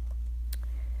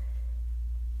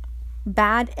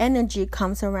bad energy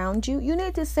comes around you, you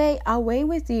need to say, away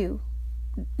with you,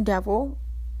 devil.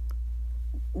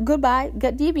 Goodbye,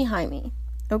 get thee behind me.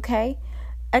 Okay?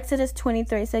 Exodus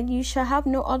 23 said, you shall have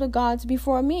no other gods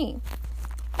before me.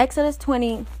 Exodus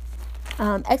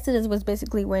was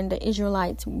basically when the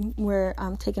Israelites were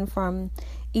taken from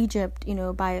Egypt,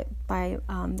 by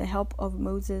the help of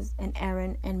Moses and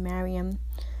Aaron and Miriam,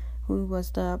 who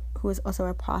was also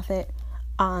a prophet,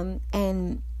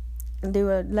 and they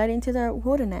were led into the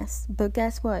wilderness. But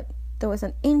guess what? There was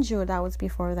an angel that was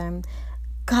before them.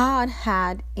 God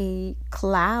had a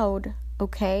cloud,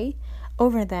 okay,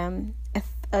 over them.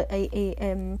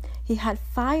 He had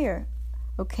fire,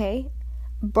 okay,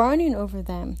 burning over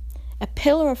them, a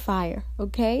pillar of fire,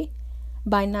 okay,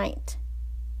 by night.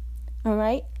 All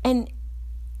right, and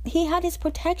he had his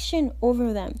protection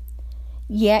over them.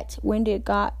 Yet when they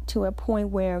got to a point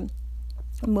where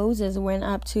Moses went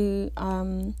up to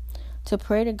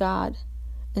pray to God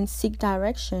and seek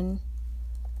direction,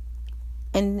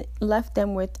 and left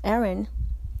them with Aaron,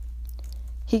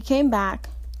 he came back.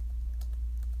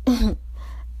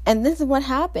 And this is what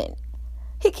happened.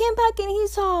 He came back and he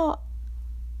saw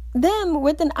them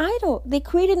with an idol. They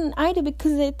created an idol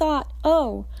because they thought,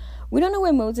 oh, we don't know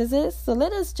where Moses is, so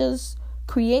let us just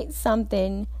create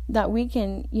something that we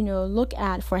can, look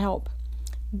at for help.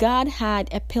 God had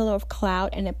a pillar of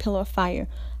cloud and a pillar of fire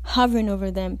hovering over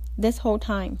them this whole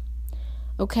time.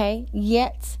 Okay?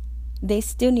 Yet they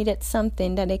still needed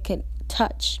something that they could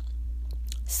touch,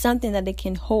 something that they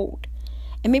can hold.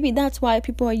 And maybe that's why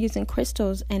people are using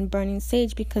crystals and burning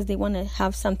sage, because they want to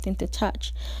have something to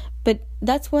touch. But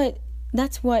that's how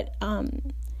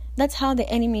the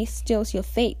enemy steals your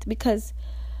faith, because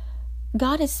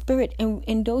God is spirit,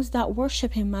 and those that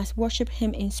worship him must worship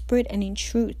him in spirit and in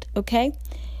truth. Okay?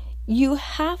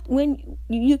 Nobody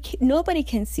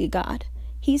can see God.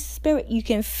 He's spirit. You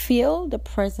can feel the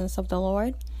presence of the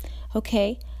Lord.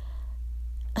 Okay?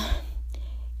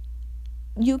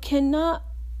 You cannot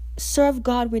serve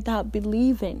God without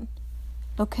believing.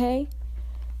 Okay?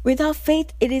 Without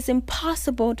faith, it is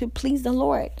impossible to please the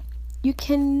Lord. You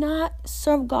cannot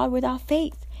serve God without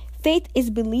faith. Faith is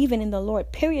believing in the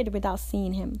Lord, period, without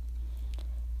seeing him.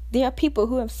 There are people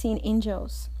who have seen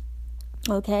angels.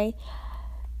 Okay?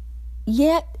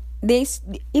 Yet,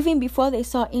 even before they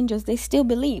saw angels, they still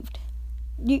believed.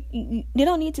 They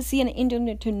don't need to see an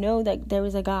angel to know that there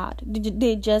is a God.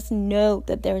 They just know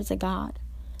that there is a God.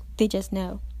 They just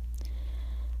know.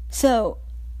 So,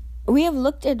 we have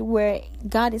looked at where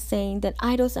God is saying that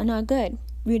idols are not good.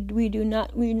 We're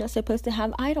not supposed to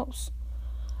have idols.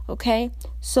 Okay?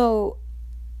 So,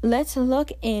 let's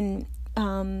look in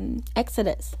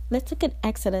Exodus. Let's look at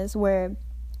Exodus, where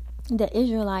the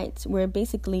Israelites were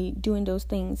basically doing those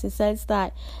things. It says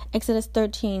that Exodus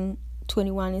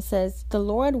 13:21, it says, the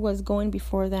Lord was going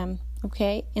before them,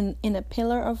 okay, in a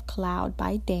pillar of cloud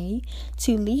by day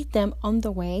to lead them on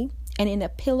the way, and in a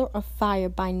pillar of fire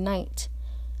by night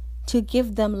to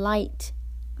give them light,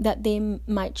 that they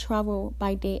might travel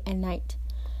by day and night.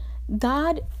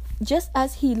 God, just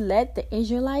as he led the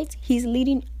Israelites, he's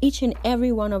leading each and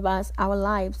every one of us, our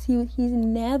lives. He's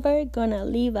never gonna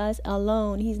leave us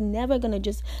alone. He's never gonna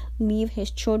just leave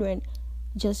his children,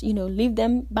 just leave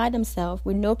them by themselves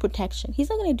with no protection. He's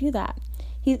not gonna do that.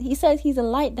 He says he's a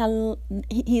light that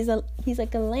he's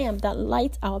like a lamp that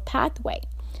lights our pathway.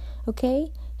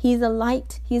 Okay? He's a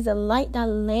light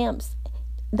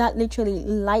that literally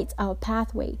lights our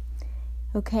pathway.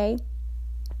 Okay?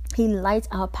 He lights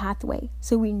our pathway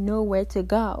so we know where to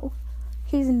go.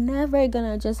 He's never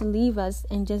gonna just leave us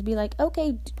and just be like,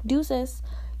 okay, deuces,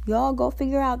 y'all go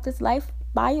figure out this life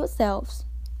by yourselves.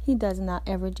 He does not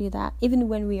ever do that. Even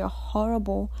when we are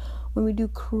horrible, when we do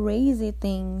crazy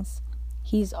things,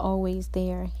 he's always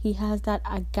there. He has that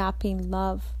agape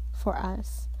love for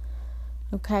us.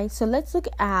 Okay, so let's look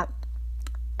at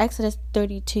Exodus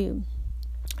 32.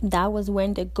 That was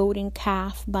when the golden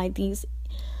calf by these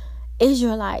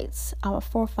Israelites, our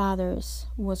forefathers,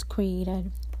 was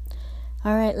created.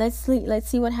 All right, let's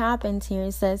see what happens here.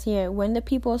 It says here, when the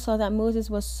people saw that Moses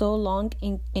was so long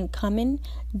in coming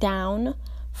down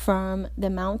from the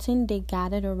mountain, they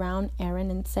gathered around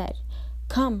Aaron and said,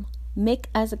 come, make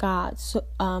us gods,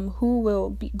 who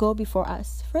will go before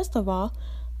us. First of all,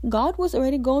 God was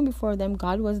already going before them.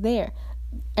 God was there.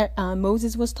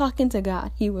 Moses was talking to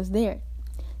God. He was there.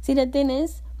 See, the thing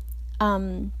is,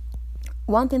 one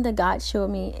thing that God showed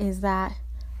me is that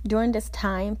during this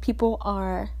time, people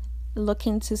are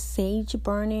looking to sage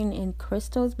burning and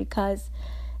crystals because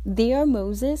they are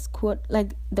Moses, quote,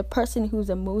 like the person who's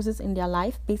a Moses in their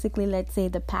life. Basically, let's say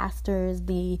the pastors,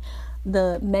 the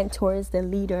mentors, the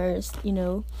leaders,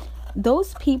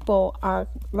 those people are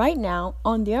right now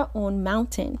on their own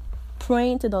mountain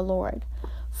praying to the Lord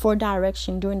for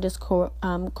direction during this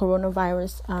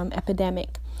coronavirus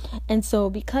epidemic. And so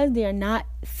because they're not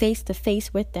face to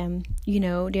face with them,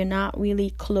 they're not really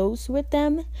close with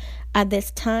them at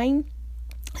this time,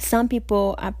 some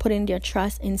people are putting their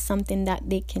trust in something that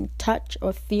they can touch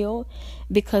or feel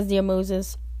because their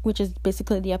Moses, which is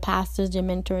basically their pastors, their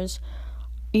mentors,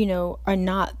 are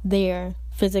not there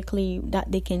physically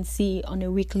that they can see on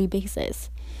a weekly basis.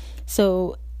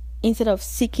 So instead of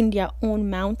seeking their own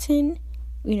mountain,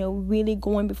 really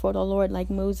going before the Lord like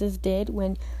Moses did,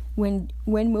 when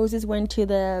Moses went to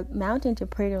the mountain to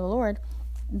pray to the Lord,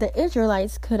 the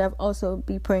Israelites could have also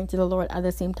be praying to the Lord at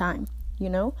the same time,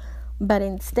 but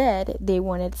instead they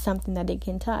wanted something that they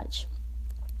can touch,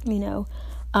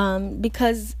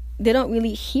 because they don't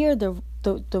really hear the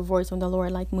voice of the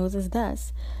Lord like Moses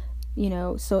does,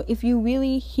 so if you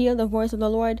really hear the voice of the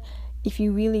Lord, if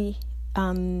you really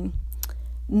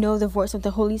know the voice of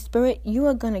the Holy Spirit, you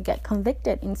are going to get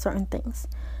convicted in certain things,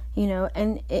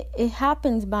 and it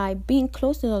happens by being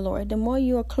close to the Lord. The more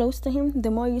you are close to him,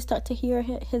 the more you start to hear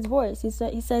his voice. He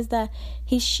says that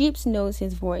his sheep knows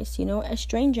his voice, a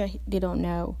stranger they don't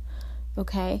know.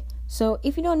 Okay, so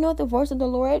if you don't know the voice of the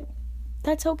Lord,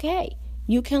 that's okay.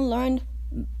 You can learn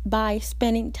by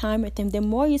spending time with him. The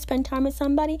more you spend time with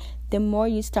somebody, the more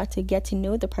you start to get to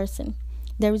know the person.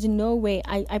 There is no way,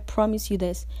 I promise you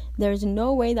this, there is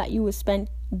no way that you will spend,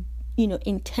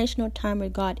 intentional time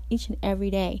with God each and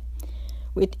every day,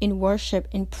 in worship,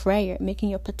 in prayer, making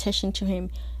your petition to him,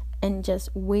 and just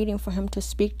waiting for him to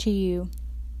speak to you,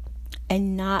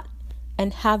 and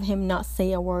have him not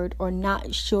say a word, or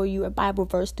not show you a Bible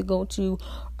verse to go to,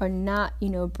 or not,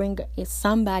 bring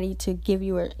somebody to give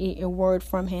you a word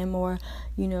from him, or,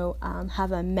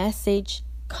 have a message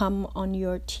come on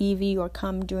your TV or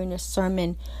come during a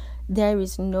sermon. There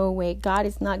is no way. God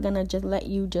is not going to just let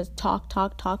you just talk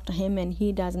to him, and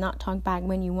he does not talk back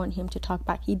when you want him to talk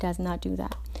back. He does not do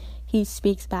that. He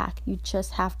speaks back. You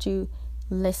just have to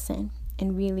listen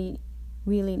and really,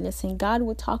 really listen. God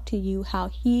will talk to you how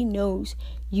he knows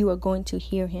you are going to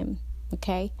hear him.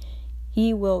 Okay?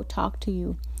 He will talk to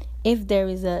you. If there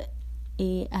is a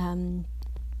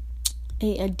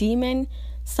demon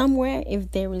somewhere,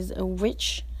 if there is a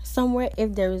witch somewhere,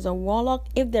 if there is a warlock,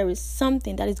 if there is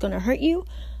something that is going to hurt you,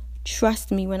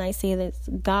 trust me when I say this,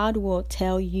 God will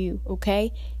tell you,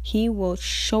 okay? He will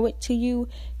show it to you.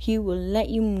 He will let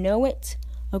you know it,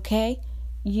 okay?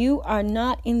 You are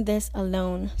not in this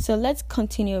alone. So let's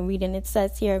continue reading. It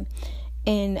says here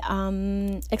in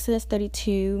Exodus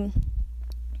 32,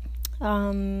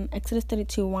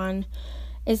 1,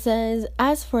 it says,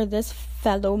 as for this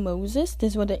fellow Moses,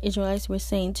 this is what the Israelites were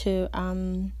saying to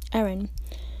Aaron,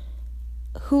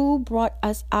 who brought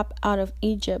us up out of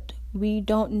Egypt, we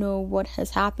don't know what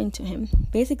has happened to him.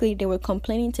 Basically, they were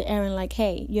complaining to Aaron like,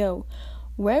 hey,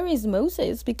 where is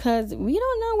Moses? Because we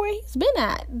don't know where he's been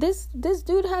at. This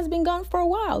dude has been gone for a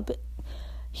while. But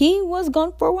he was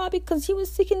gone for a while because he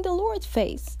was seeking the Lord's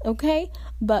face, okay?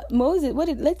 But Moses,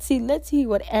 let's see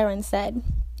what Aaron said.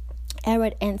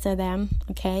 Aaron answered them,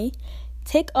 okay?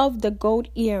 Take off the gold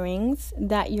earrings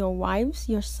that your wives,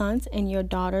 your sons, and your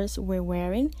daughters were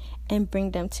wearing and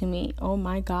bring them to me. Oh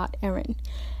my God, Aaron.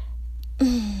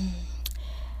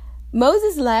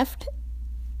 Moses left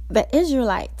the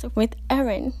Israelites with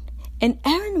Aaron. And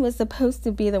Aaron was supposed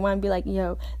to be the one be like,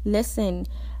 listen,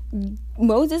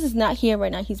 Moses is not here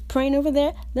right now. He's praying over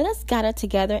there. Let us gather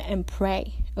together and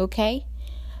pray, okay?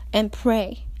 And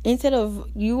pray. Instead of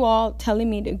you all telling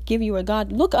me to give you a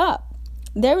God, look up.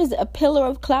 There is a pillar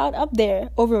of cloud up there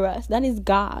over us. That is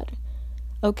God.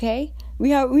 Okay?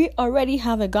 We already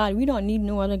have a God. We don't need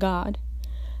no other God.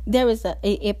 There is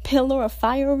a pillar of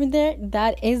fire over there.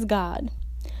 That is God.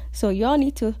 So y'all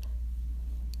need to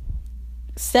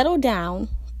settle down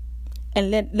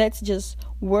and let's just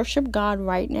worship God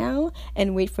right now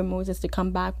and wait for Moses to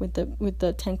come back with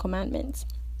the 10 Commandments.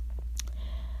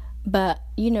 But,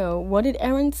 what did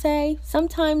Aaron say?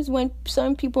 Sometimes when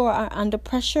some people are under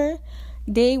pressure,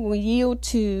 they will yield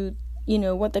to,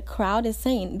 what the crowd is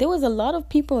saying. There was a lot of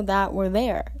people that were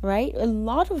there, right? A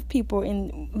lot of people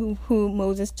who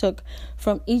Moses took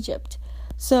from Egypt.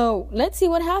 So let's see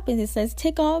what happens. It says,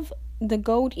 take off the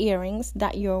gold earrings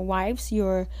that your wives,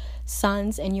 your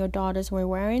sons, and your daughters were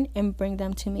wearing and bring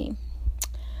them to me.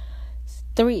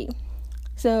 3.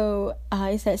 So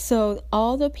it says, so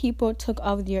all the people took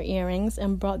off their earrings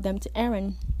and brought them to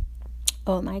Aaron.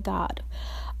 Oh my God.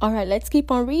 All right, let's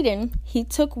keep on reading. He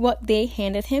took what they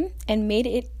handed him and made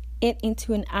it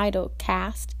into an idol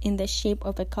cast in the shape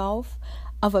of a golf,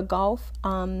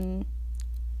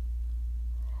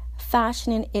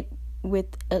 fashioning it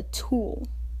with a tool.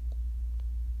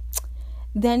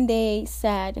 Then they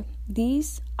said,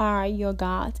 these are your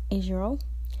gods, Israel,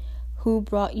 who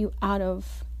brought you out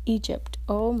of Egypt.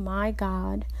 Oh my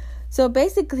God. So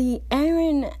basically,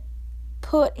 Aaron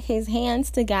put his hands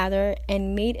together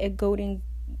and made a golden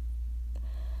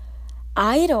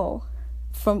idol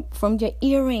from their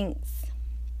earrings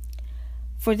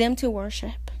for them to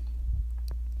worship.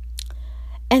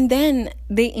 And then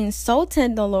they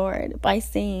insulted the Lord by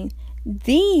saying,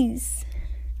 these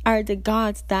are the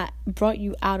gods that brought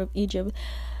you out of Egypt.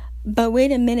 But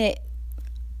wait a minute.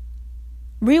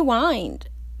 Rewind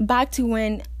back to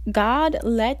when God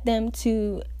led them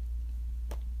to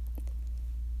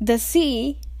the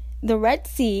sea, the Red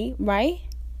Sea, right?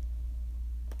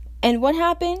 And what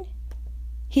happened?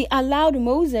 He allowed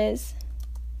Moses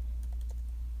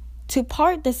to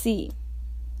part the sea.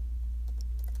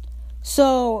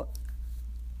 So,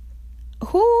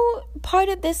 who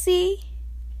parted the sea?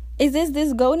 Is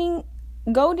this golden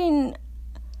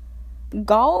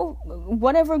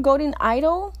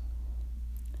idol?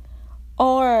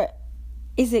 Or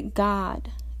is it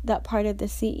God that parted the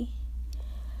sea?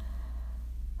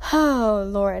 Oh,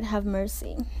 Lord, have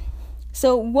mercy.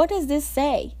 So what does this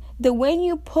say? That when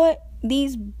you put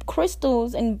these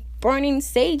crystals and burning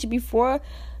sage before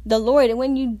the Lord, and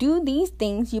when you do these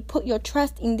things, you put your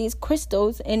trust in these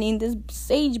crystals and in this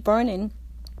sage burning,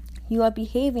 you are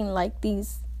behaving like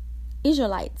these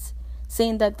Israelites,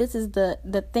 saying that this is the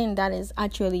thing that is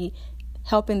actually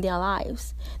helping their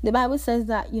lives. The Bible says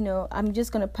that, I'm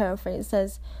just going to paraphrase. It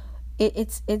says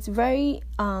it's very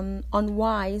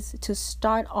unwise to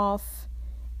start off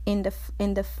in the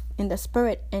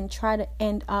spirit and try to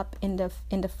end up in the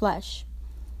flesh.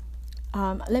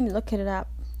 Let me look it up.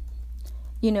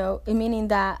 Meaning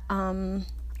that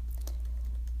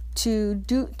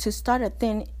to start a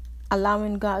thing,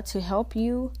 allowing God to help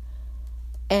you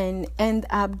and end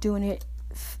up doing it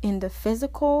in the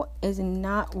physical is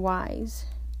not wise.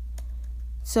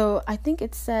 So I think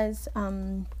it says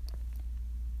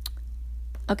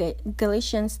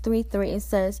Galatians 3:3, it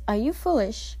says, are you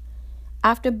foolish?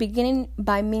 After beginning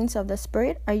by means of the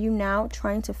Spirit, are you now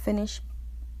trying to finish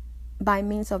by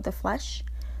means of the flesh?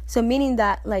 So meaning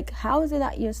that, how is it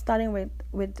that you're starting with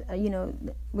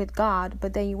God,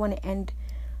 but then you want to end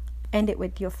it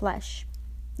with your flesh?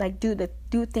 Do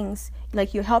things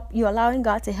you're allowing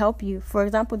God to help you. For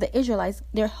example, the Israelites,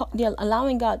 they're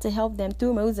allowing God to help them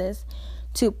through Moses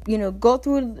to go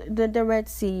through the Red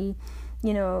Sea,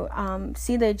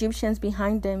 see the Egyptians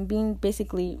behind them being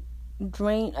basically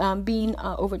drained, being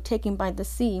overtaken by the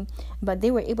sea, but they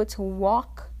were able to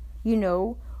walk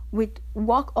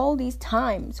all these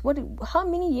times. How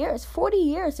many years? 40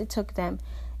 years it took them.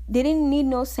 They didn't need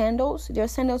no sandals. Their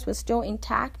sandals were still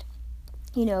intact.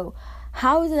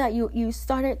 How is it that you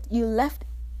left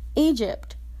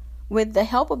Egypt with the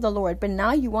help of the Lord, but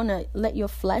now you want to let your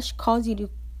flesh cause you to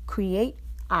create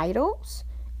idols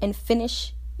and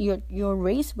finish your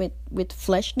race with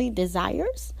fleshly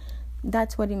desires?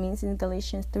 That's what it means in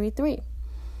Galatians 3:3.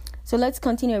 So let's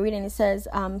continue reading. It says,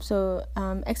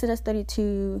 Exodus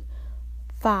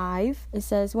 32:5, it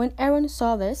says, when Aaron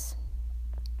saw this,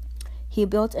 he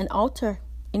built an altar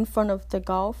in front of the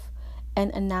gulf and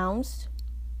announced,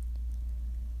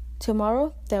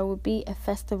 tomorrow there will be a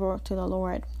festival to the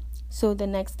Lord. So the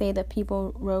next day the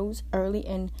people rose early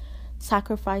and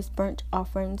sacrificed burnt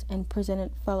offerings and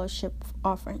presented fellowship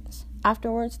offerings.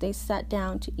 Afterwards they sat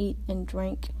down to eat and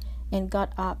drink and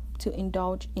got up to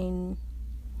indulge.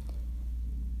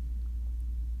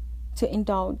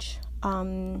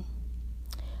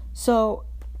 So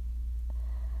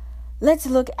let's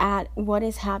look at what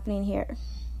is happening here.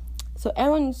 So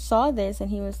Aaron saw this and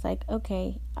he was like,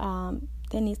 okay,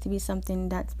 there needs to be something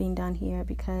that's being done here,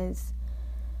 because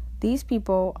these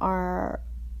people are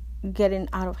getting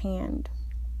out of hand.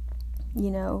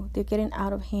 They're getting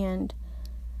out of hand.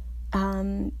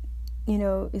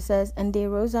 It says, and they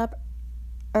rose up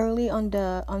early on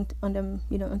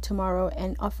tomorrow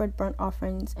and offered burnt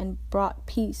offerings and brought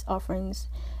peace offerings,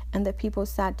 and the people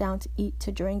sat down to eat,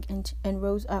 to drink, and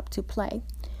rose up to play.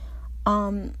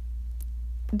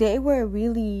 They were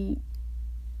really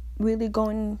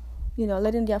going,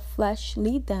 letting their flesh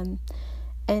lead them.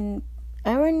 And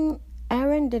Aaron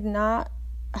Aaron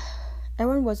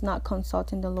was not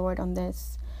consulting the Lord on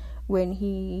this when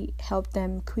he helped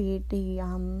them create the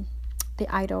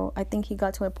idol. I think he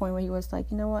got to a point where he was like,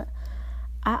 you know what,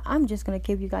 I'm just gonna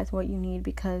give you guys what you need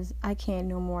because I can't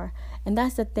no more. And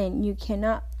that's the thing, you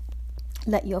cannot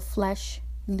let your flesh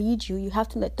lead you. You have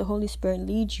to let the Holy Spirit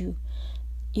lead you,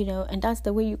 and that's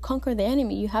the way you conquer the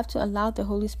enemy. You have to allow the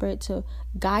Holy Spirit to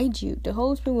guide you. The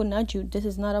Holy Spirit will nudge you. This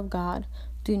is not of God.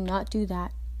 Do not do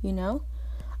that,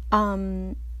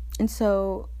 and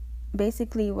so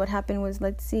basically what happened was,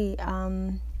 let's see,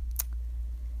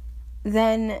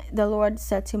 then the Lord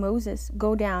said to Moses,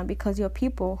 go down, because your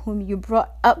people whom you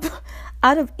brought up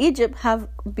out of Egypt have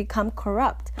become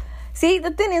corrupt. See,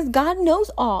 the thing is, God knows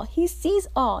all. He sees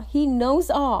all. He knows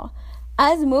all.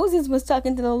 As Moses was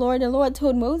talking to the Lord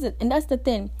told Moses, and that's the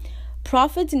thing.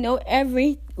 Prophets know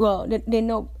they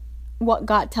know what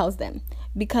God tells them,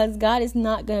 because God is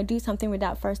not going to do something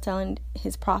without first telling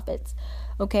his prophets,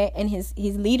 okay, and his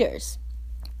leaders.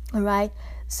 All right.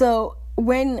 So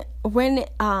when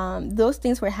those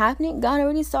things were happening, God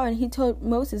already saw it, and he told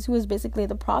Moses, who was basically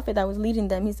the prophet that was leading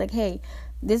them, he's like, hey,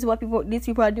 this is what these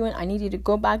people are doing. I need you to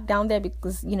go back down there,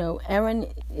 because Aaron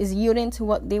is yielding to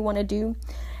what they want to do.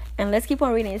 And let's keep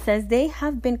on reading. It says, they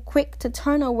have been quick to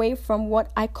turn away from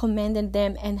what I commanded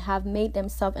them, and have made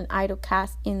themselves an idol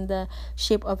cast in the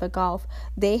shape of a golf.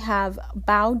 They have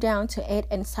bowed down to it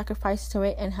and sacrificed to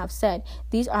it, and have said,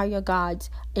 these are your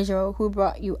gods, Israel, who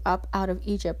brought you up out of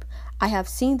Egypt. I have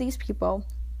seen these people,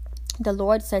 the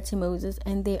Lord said to Moses,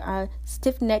 and they are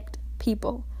stiff-necked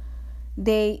people.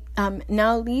 They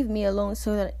now leave me alone,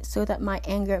 so that my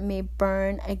anger may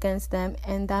burn against them,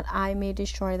 and that I may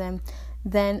destroy them.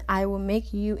 Then I will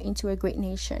make you into a great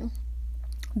nation.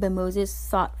 But Moses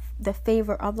sought the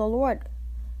favor of the Lord,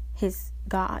 his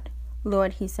God.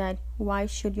 Lord, he said, why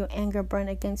should your anger burn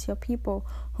against your people,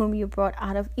 whom you brought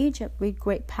out of Egypt with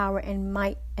great power and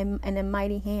might and a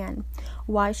mighty hand?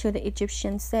 Why should the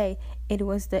Egyptians say, it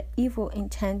was the evil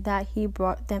intent that he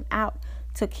brought them out,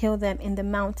 to kill them in the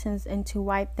mountains and to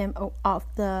wipe them off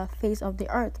the face of the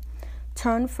earth?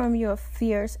 Turn from your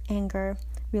fierce anger,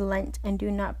 relent, and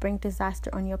do not bring disaster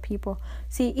on your people.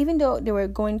 See, even though they were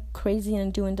going crazy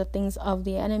and doing the things of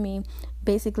the enemy,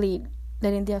 basically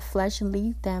letting their flesh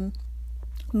lead them,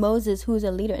 Moses, who's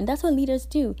a leader, and that's what leaders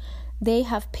do, they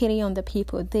have pity on the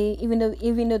people. They, even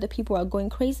though the people are going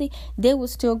crazy, they will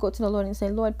still go to the Lord and say,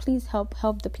 Lord, please help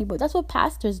the people. That's what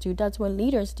pastors do. That's what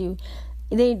leaders do.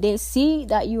 They see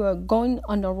that you are going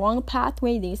on the wrong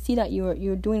pathway. They see that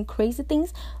you're doing crazy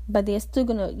things, but they're still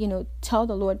gonna tell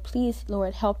the Lord, please,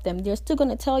 Lord, help them. They're still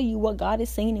gonna tell you what God is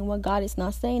saying and what God is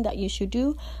not saying that you should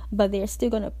do, but they're still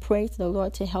gonna pray to the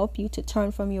Lord to help you to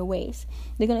turn from your ways.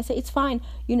 They're gonna say, it's fine,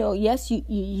 yes,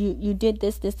 you did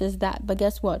this, that, but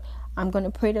guess what? I'm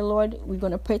gonna pray to the Lord. We're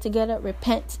gonna pray together.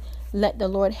 Repent. Let the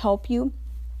Lord help you,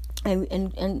 and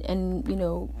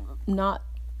not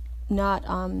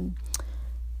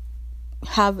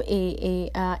have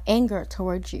a anger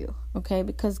towards you, okay?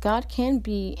 Because God can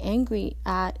be angry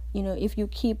at if you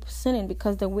keep sinning,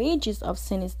 because the wages of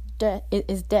sin is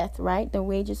death, right? The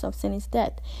wages of sin is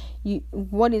death.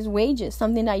 What is wages?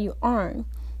 Something that you earn,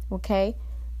 okay?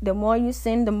 The more you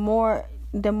sin, the more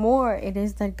it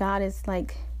is that God is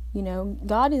like,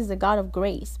 God is the God of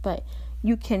grace, but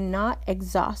you cannot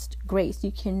exhaust grace.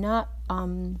 You cannot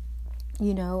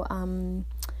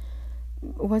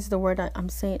what's the word I'm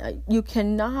saying? You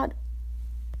cannot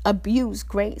abuse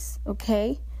grace,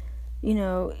 okay?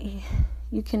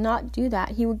 You cannot do that.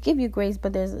 He will give you grace,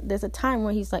 but there's a time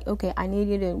where he's like, okay, I need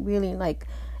you to really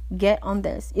get on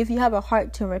this. If you have a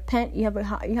heart to repent, you have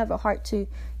a heart to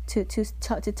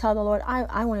tell the Lord,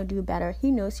 I want to do better.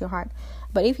 He knows your heart.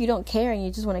 But if you don't care and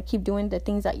you just want to keep doing the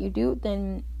things that you do,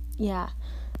 then yeah,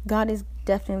 God is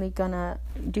definitely gonna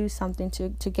do something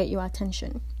to get your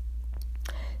attention.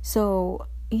 So,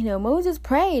 Moses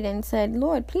prayed and said,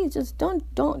 Lord, please just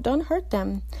don't hurt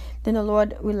them. Then the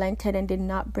Lord relented and did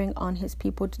not bring on his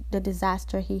people the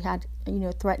disaster he had,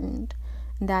 threatened.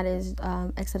 And that is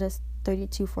Exodus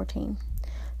 32:14.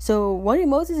 So what did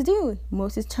Moses do?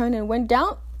 Moses turned and went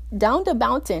down the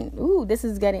mountain. Ooh, this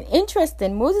is getting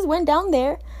interesting. Moses went down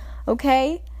there,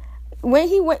 okay? When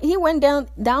he went down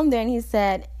there, and he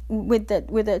said, with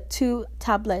the 2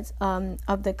 tablets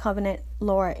of the covenant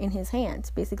law in his hands,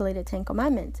 basically the 10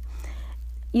 Commandments,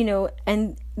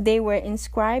 and they were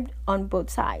inscribed on both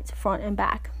sides, front and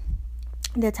back.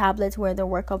 The tablets were the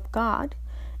work of God.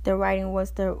 The writing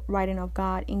was the writing of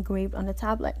God engraved on the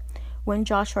tablet. When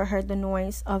Joshua heard the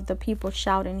noise of the people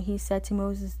shouting, he said to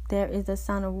Moses, there is the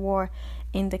sound of war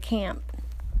in the camp.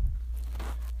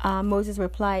 Moses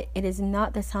replied, "It is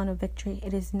not the sound of victory.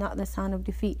 It is not the sound of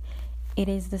defeat. It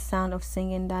is the sound of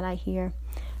singing that I hear."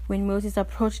 When Moses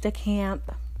approached the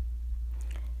camp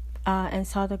and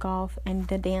saw the gulf and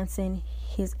the dancing,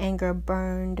 his anger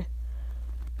burned,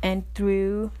 and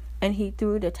he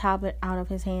threw the tablet out of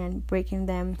his hand, breaking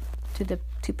them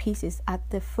to pieces at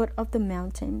the foot of the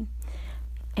mountain.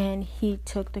 And he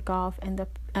took the gulf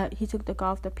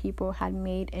the people had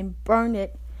made and burned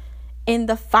it in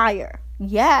the fire.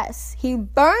 Yes, he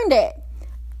burned it.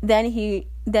 Then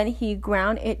he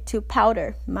ground it to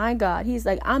powder. My God, he's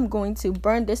like, I'm going to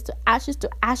burn this to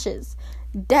ashes,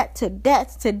 death to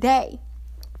death today.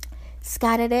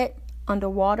 Scattered it on the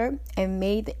water and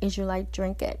made the Israelite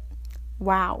drink it.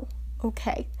 Wow.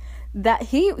 Okay. That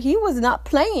he was not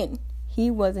playing. He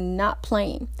was not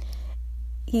playing.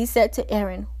 He said to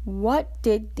Aaron, "What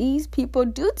did these people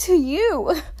do to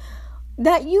you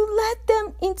that you led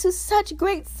them into such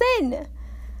great sin?"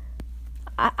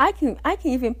 I can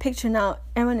even picture now.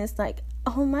 Aaron is like,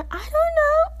 "Oh my, I don't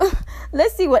know."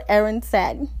 Let's see what Aaron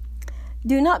said.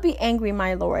 "Do not be angry,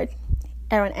 my lord."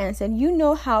 Aaron answered, "You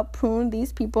know how prone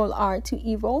these people are to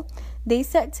evil. They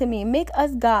said to me, 'Make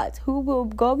us gods who will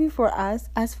go before us.'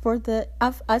 As for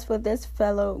this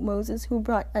fellow Moses who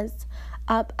brought us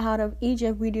up out of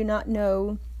Egypt, we do not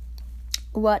know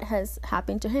what has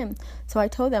happened to him." So I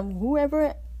told them,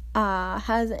 "Whoever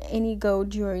has any gold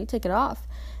jewelry, take it off."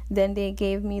 Then they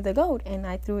gave me the gold, and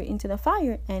I threw it into the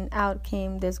fire, and out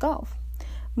came this gulf.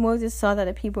 Moses saw that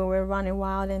the people were running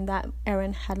wild and that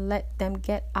Aaron had let them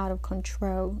get out of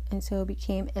control, and so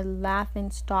became a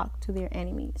laughing stock to their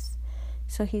enemies.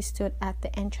 So he stood at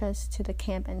the entrance to the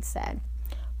camp and said,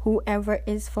 "Whoever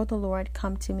is for the Lord,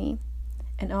 come to me."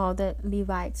 And all the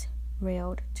Levites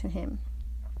railed to him.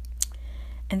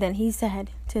 And then he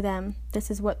said to them,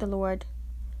 "This is what the Lord,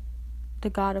 the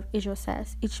God of Israel,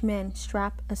 says. Each man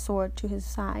strap a sword to his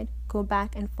side. Go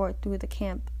back and forth through the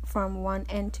camp from one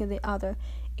end to the other,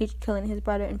 each killing his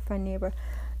brother and friend neighbor."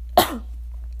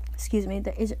 Excuse me.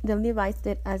 The Levites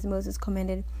did as Moses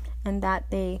commanded, and that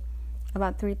day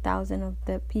about 3,000 of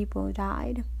the people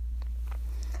died.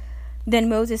 Then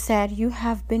Moses said, "You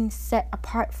have been set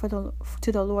apart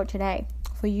to the Lord today,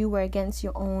 for you were against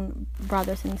your own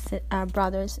brothers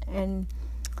and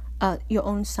your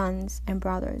own sons and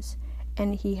brothers,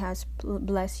 and he has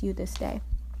blessed you this day."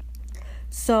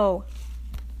 So,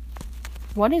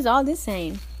 what is all this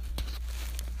saying?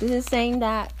 This is saying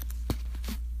that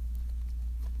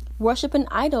worshiping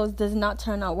idols does not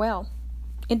turn out well.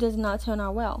 It does not turn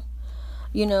out well.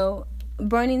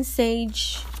 Burning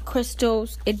sage,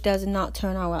 crystals, it does not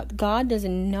turn out well. God does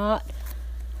not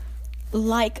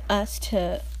like us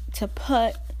to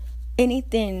put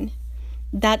anything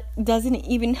that doesn't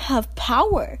even have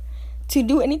power to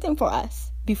do anything for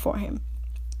us before him.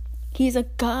 He's a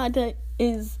God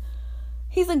he's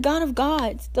a God of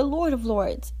gods, the Lord of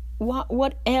lords.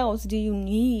 What else do you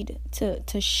need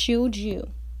to shield you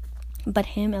but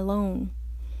him alone?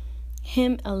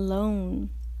 Him alone.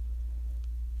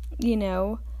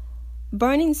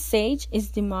 Burning sage is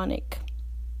demonic.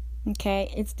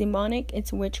 Okay, it's demonic.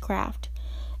 It's witchcraft.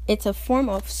 It's a form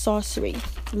of sorcery.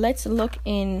 Let's look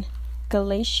in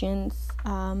Galatians.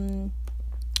 I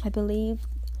believe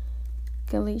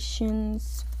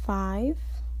Galatians 5.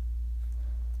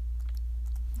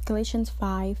 Galatians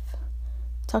 5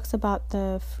 talks about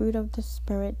the fruit of the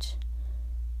Spirit.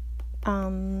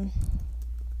 But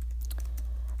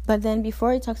then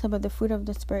before it talks about the fruit of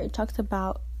the Spirit, it talks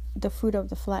about the fruit of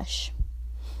the flesh.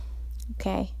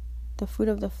 Okay, the fruit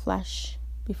of the flesh.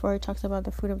 Before it talks about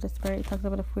the fruit of the Spirit, it talks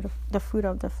about the fruit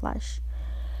of the flesh.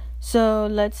 So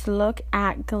let's look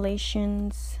at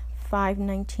Galatians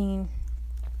 5:19.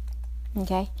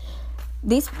 Okay,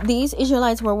 these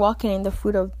Israelites were walking in the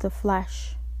fruit of the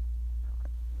flesh,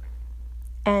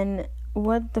 and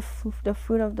what the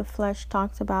fruit of the flesh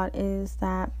talks about is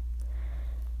that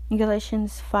in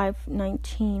Galatians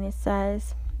 5:19 it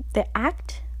says, "The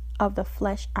act of the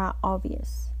flesh are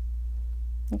obvious."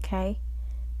 Okay,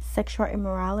 sexual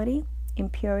immorality,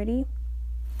 impurity,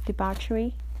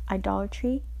 debauchery,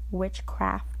 idolatry,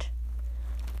 witchcraft.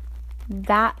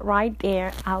 That right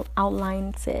there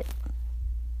outlines it.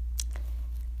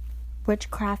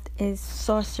 Witchcraft is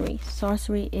sorcery.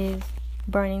 Sorcery is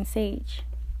burning sage.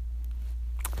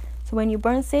 So when you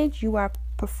burn sage, you are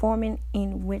performing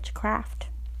in witchcraft.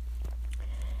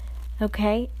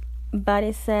 Okay, but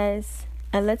it says,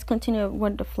 and let's continue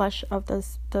what the flesh of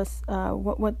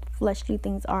what fleshly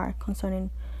things are concerning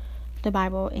the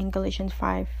Bible. In Galatians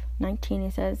 5:19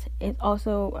 it says, it's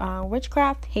also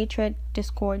witchcraft, hatred,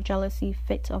 discord, jealousy,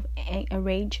 fits of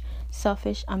rage,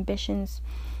 selfish ambitions,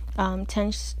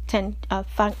 functions,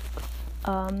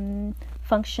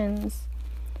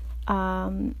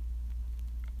 and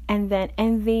then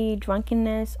envy,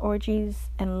 drunkenness, orgies,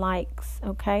 and likes.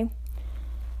 Okay,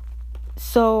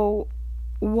 so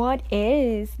what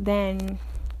is then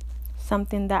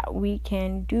something that we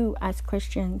can do as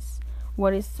Christians?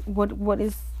 What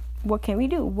can we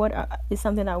do? What is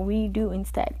something that we do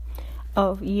instead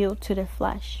of yield to the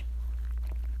flesh?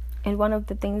 And one of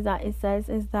the things that it says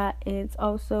is that it's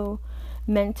also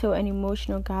mental and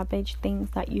emotional garbage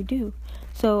things that you do.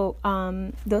 So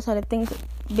those are the things,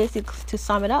 basically, to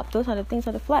sum it up, those are the things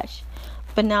of the flesh.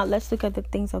 But now let's look at the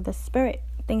things of the Spirit,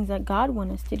 things that God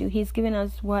wants us to do. He's given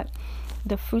us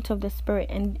the fruit of the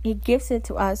Spirit, and He gives it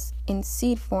to us in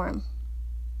seed form.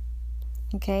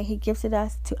 Okay, He gives it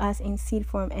to us in seed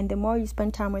form, and the more you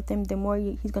spend time with Him, the more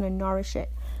He's going to nourish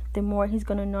it. The more He's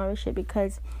going to nourish it,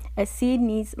 because a seed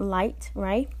needs light,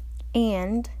 right?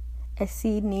 And a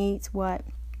seed needs what?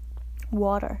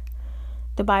 Water.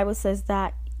 The Bible says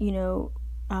that, the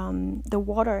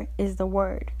water is the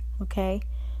word. Okay,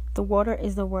 the water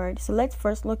is the word. So let's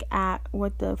first look at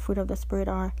what the fruit of the Spirit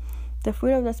are. The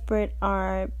fruit of the Spirit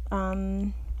are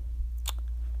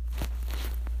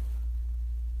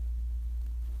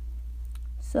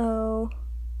so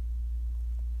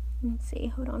let's see,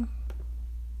 hold on.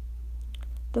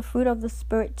 The fruit of the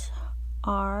Spirit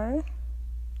are,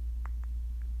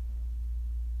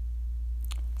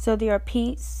 so they are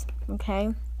peace,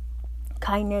 okay,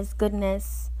 kindness,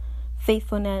 goodness,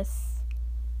 faithfulness,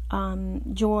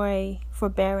 joy,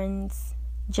 forbearance,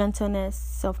 gentleness,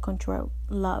 self-control,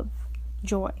 love,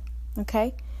 joy.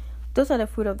 Okay, those are the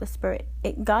fruit of the Spirit.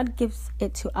 God gives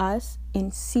it to us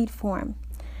in seed form.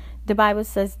 The Bible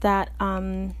says that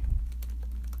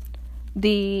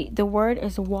the word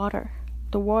is water,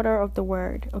 the water of the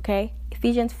word. Okay,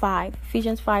 Ephesians 5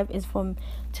 is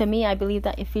to me, I believe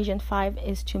that Ephesians 5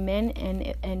 is to men,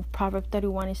 and Proverbs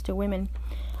 31 is to women.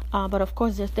 But of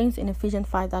course, there's things in Ephesians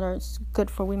 5 that are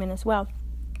good for women as well.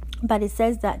 But it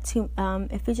says that to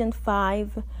Ephesians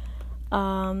 5,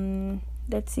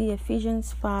 let's see,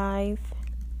 Ephesians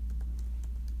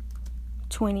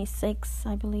 5:26,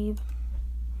 I believe.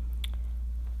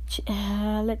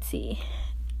 Let's see,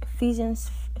 Ephesians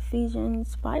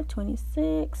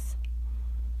 5:26.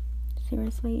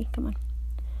 Seriously, come on.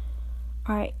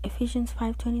 All right, Ephesians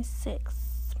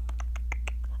 5:26.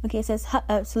 Okay, it says,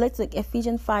 so let's look,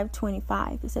 Ephesians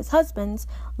 5:25. It says, husbands,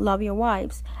 love your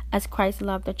wives as Christ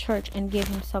loved the church and gave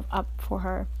Himself up for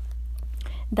her,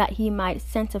 that He might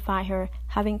sanctify her,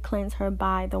 having cleansed her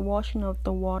by the washing of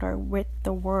the water with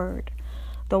the word.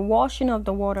 The washing of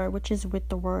the water, which is with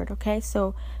the word. Okay,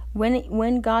 so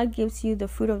when God gives you the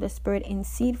fruit of the Spirit in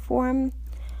seed form,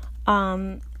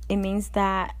 it means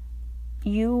that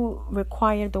you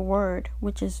require the word,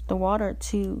 which is the water,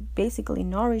 to basically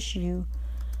nourish you,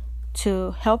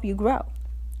 to help you grow.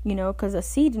 Because a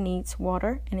seed needs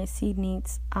water, and a seed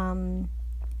needs water,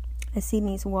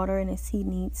 and a seed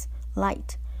needs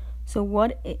light. So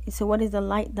what is the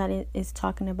light that it is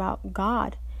talking about?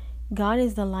 God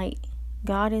is the light.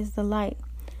 God is the light,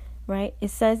 right? It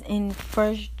says in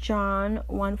 1 John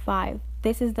 1:5,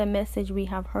 this is the message we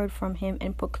have heard from Him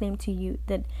and proclaim to you,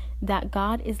 that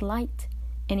God is light,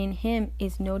 and in Him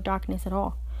is no darkness at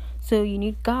all. So you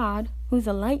need God, who's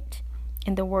a light,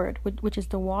 and the word, which is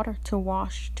the water, to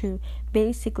wash, to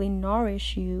basically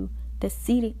nourish you, the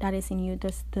seed that is in you,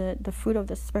 the fruit of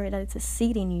the Spirit that is a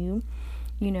seed in you,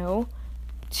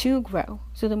 to grow.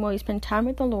 So the more you spend time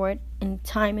with the Lord and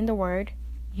time in the word,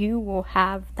 you will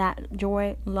have that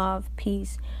joy, love,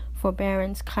 peace,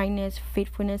 forbearance, kindness,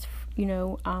 faithfulness,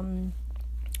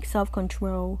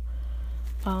 self-control,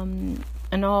 and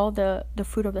all the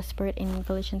fruit of the Spirit in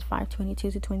Galatians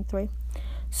 5:22-23.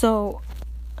 So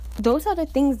those are the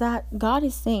things that God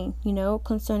is saying,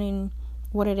 concerning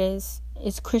what it is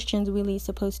Christians really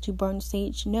supposed to burn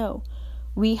sage? No.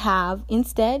 We have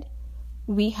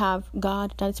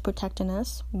God that is protecting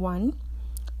us, 1.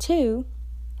 2,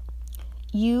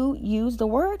 you use the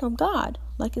word of God.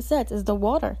 Like it says, is the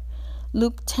water.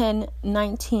 Luke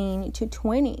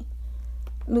 10:19-20.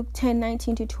 Luke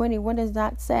 10:19-20. What does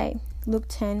that say? Luke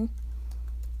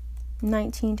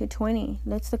 10:19-20.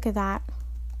 Let's look at that.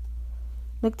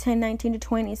 Luke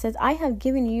 10:19-20. It says, I have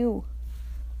given you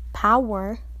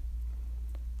power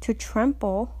to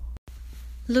trample.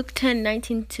 Luke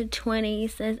 10:19-20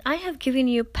 says, I have given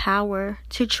you power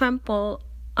to trample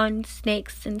on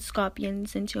snakes and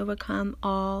scorpions, and to overcome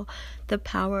all the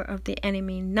power of the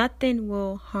enemy. Nothing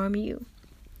will harm you.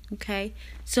 Okay,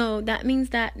 so that means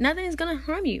that nothing is gonna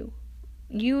harm you.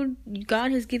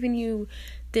 God has given you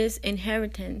this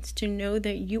inheritance to know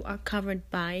that you are covered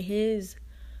by His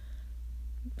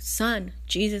Son,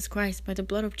 Jesus Christ, by the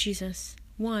blood of Jesus.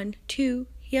 1, 2,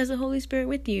 he has the Holy Spirit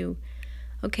with you.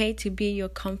 Okay, to be your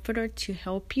comforter, to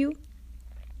help you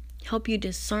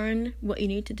discern what you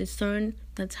need to discern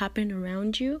that's happening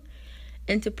around you,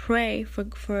 and to pray for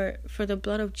the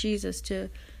blood of Jesus to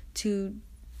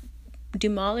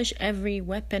demolish every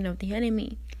weapon of the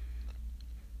enemy.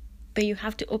 But you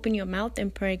have to open your mouth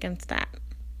and pray against that.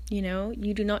 You know,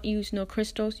 you do not use no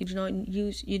crystals, you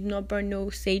do not burn no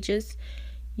sages.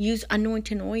 Use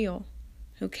anointing oil.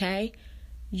 Okay?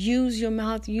 Use your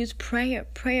mouth, use prayer.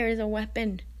 Prayer is a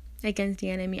weapon against the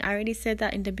enemy. I already said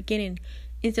that in the beginning.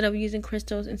 Instead of using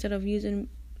crystals, instead of using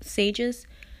sages,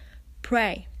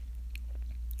 pray.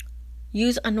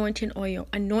 Use anointing oil.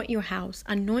 Anoint your house.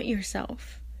 Anoint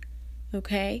yourself.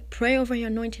 Okay? Pray over your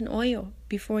anointing oil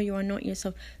before you anoint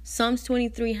yourself. Psalms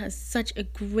 23 has such a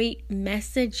great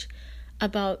message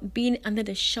about being under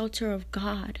the shelter of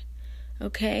God.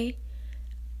 Okay?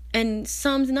 And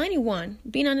Psalms 91,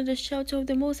 being under the shelter of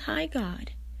the Most High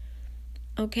God.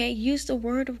 Okay? Use the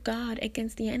word of God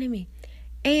against the enemy.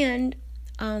 And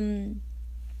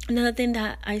another thing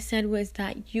that I said was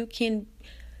that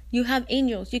you have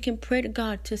angels. You can pray to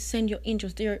God to send your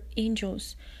angels. They are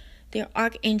angels. They're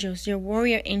archangels. They're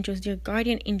warrior angels. They're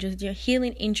guardian angels. They're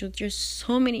healing angels. There's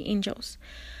so many angels.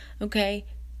 Okay?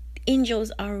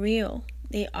 Angels are real.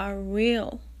 They are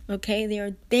real. Okay? They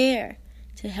are there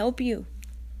to help you.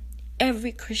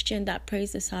 Every Christian that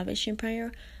prays the salvation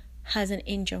prayer has an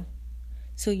angel.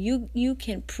 So you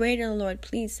can pray to the Lord,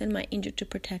 please send my angel to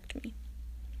protect me.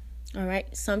 All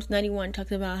right. Psalms 91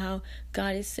 talks about how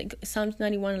God is sick. Psalms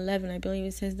 91:11, I believe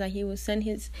it says that he will send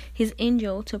his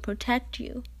angel to protect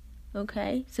you.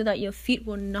 Okay. So that your feet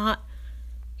will not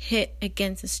hit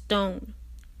against a stone.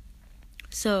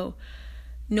 So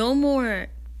no more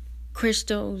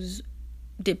crystals,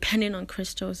 depending on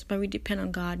crystals, but we depend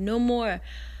on God. No more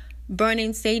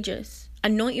burning sages.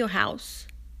 Anoint your house.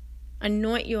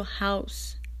 Anoint your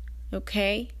house.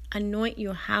 Okay? Anoint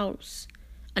your house.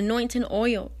 Anointing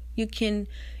oil. You can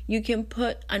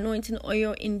put anointing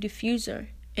oil in diffuser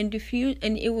and diffuse,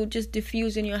 and it will just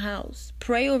diffuse in your house.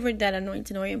 Pray over that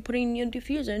anointing oil and put it in your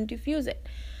diffuser and diffuse it.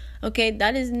 Okay?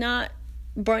 That is not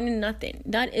burning nothing.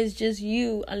 That is just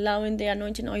you allowing the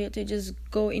anointing oil to just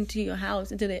go into your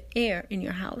house, into the air in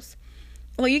your house.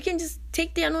 Or you can just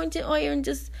take the anointing oil and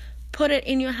just put it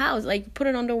in your house, like put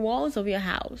it on the walls of your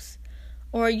house,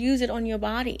 or use it on your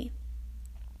body.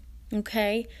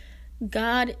 Okay?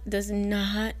 God does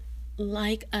not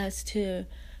like us to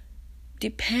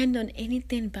depend on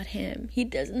anything but him. He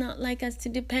does not like us to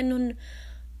depend on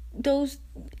those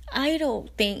idol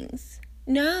things.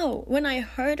 No. When I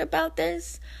heard about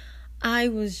this, I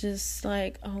was just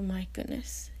like, oh my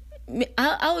goodness.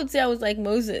 I would say I was like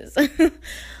Moses.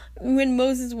 When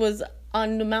Moses was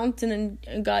on the mountain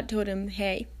and God told him,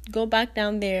 hey, go back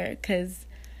down there because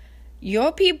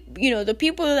your people, the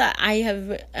people that I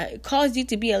have caused you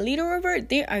to be a leader over,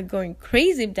 they are going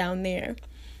crazy down there,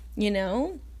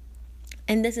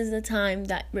 And this is the time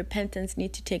that repentance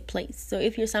needs to take place. So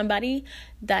if you're somebody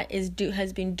that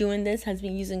has been doing this, has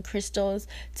been using crystals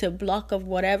to block of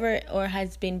whatever, or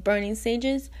has been burning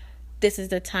sages, this is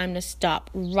the time to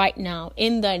stop right now.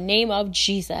 In the name of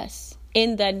Jesus.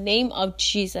 In the name of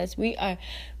Jesus. We are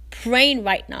praying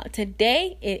right now.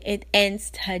 Today, it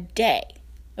ends today.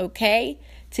 Okay?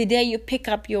 Today you pick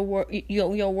up your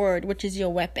word, which is your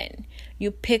weapon.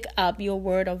 You pick up your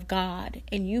word of God,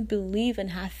 and you believe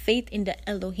and have faith in the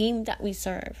Elohim that we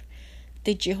serve,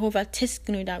 the Jehovah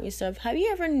Tiskanu that we serve. Have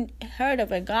you ever heard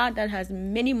of a God that has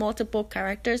many multiple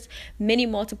characters, many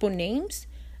multiple names?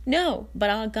 No, but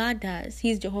our God does.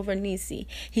 He's Jehovah Nisi.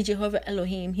 He's Jehovah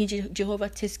Elohim. He's Jehovah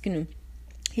Tiskanu.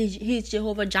 He's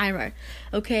Jehovah Jireh.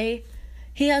 Okay?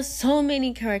 He has so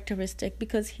many characteristics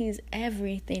because he's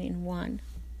everything in one.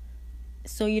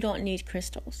 So you don't need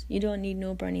crystals. You don't need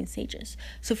no burning sages.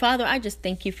 So, Father, I just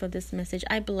thank you for this message.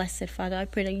 I bless it, Father. I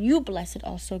pray that you bless it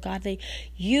also, God. That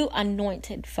you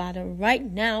anoint it, Father, right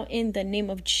now in the name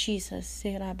of Jesus.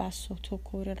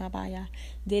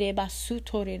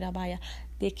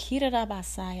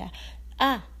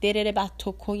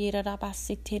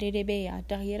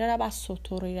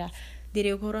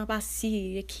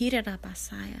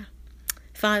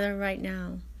 Father, right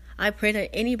now, I pray that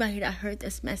anybody that heard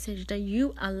this message, that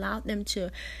you allow them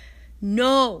to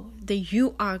know that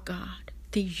you are God,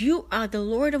 that you are the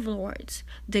Lord of Lords,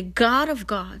 the God of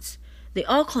gods, the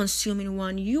all-consuming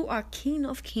one. You are King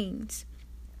of kings.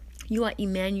 You are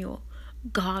Emmanuel,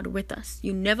 God with us.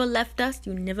 You never left us.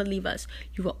 You never leave us.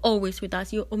 You are always with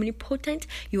us. You are omnipotent.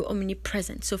 You are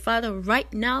omnipresent. So, Father,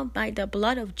 right now, by the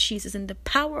blood of Jesus and the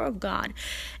power of God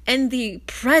and the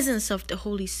presence of the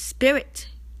Holy Spirit,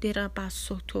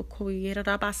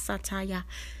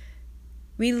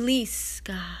 release,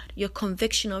 God, your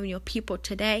conviction on your people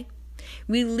today.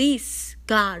 Release,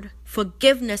 God,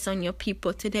 forgiveness on your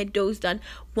people today. Those that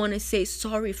want to say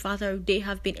sorry, Father, they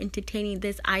have been entertaining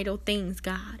these idle things,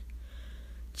 God.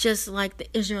 Just like the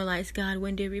Israelites, God,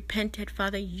 when they repented,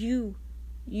 Father, you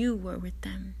were with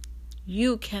them.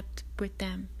 You kept with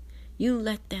them. You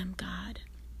led them, God.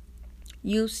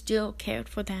 You still cared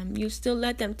for them. You still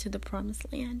led them to the promised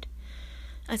land,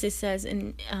 as it says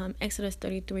in Exodus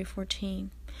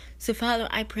 33:14. So, Father,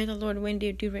 I pray the Lord, when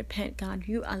they do repent, God,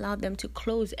 you allow them to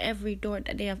close every door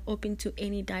that they have opened to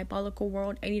any diabolical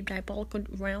world, any diabolical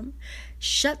realm.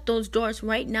 Shut those doors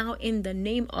right now in the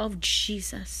name of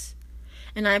Jesus.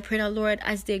 And I pray the Lord,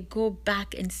 as they go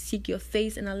back and seek your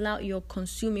face and allow your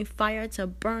consuming fire to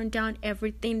burn down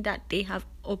everything that they have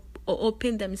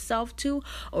opened themselves to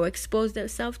or exposed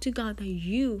themselves to, God, that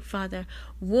you, Father,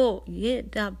 you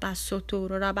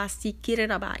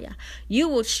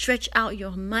will stretch out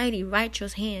your mighty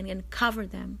righteous hand and cover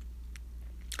them.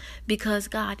 Because,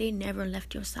 God, they never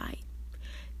left your side.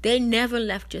 They never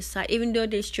left your side. Even though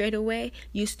they strayed away,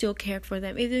 you still cared for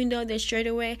them. Even though they strayed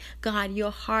away, God,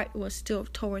 your heart was still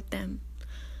toward them.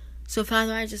 So,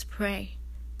 Father, I just pray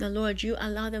the Lord, you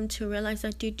allow them to realize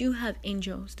that they do have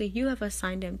angels that you have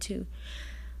assigned them to.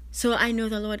 So I know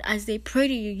the Lord, as they pray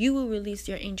to you, you will release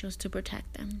your angels to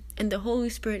protect them. And the Holy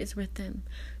Spirit is with them.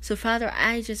 So, Father,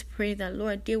 I just pray that,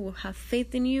 Lord, they will have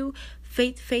faith in you.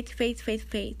 Faith.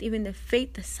 Even the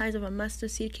faith the size of a mustard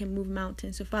seed can move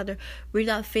mountains. So, Father,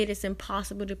 without faith it's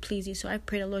impossible to please you. So I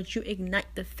pray the Lord, you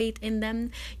ignite the faith in them.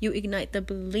 You ignite the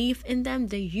belief in them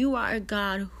that you are a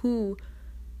God who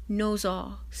knows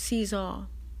all, sees all.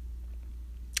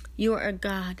 You are a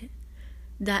God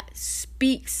that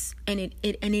speaks and it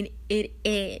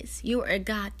is. You are a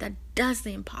God that does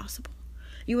the impossible.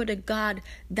 You are the God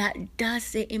that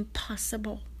does the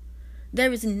impossible.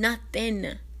 There is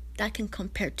nothing that can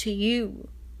compare to you,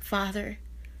 Father.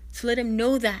 So let them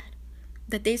know that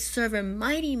they serve a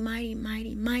mighty, mighty,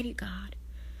 mighty, mighty God.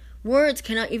 Words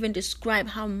cannot even describe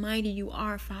how mighty you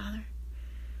are, Father.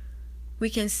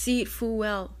 We can see it full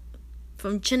well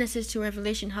from Genesis to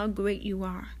Revelation how great you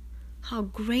are. How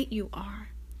great you are.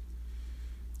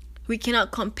 We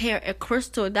cannot compare a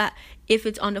crystal that if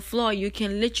it's on the floor, you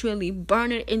can literally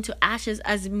burn it into ashes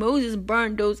as Moses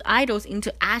burned those idols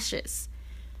into ashes.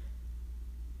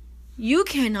 You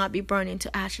cannot be burned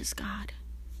into ashes, God.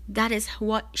 That is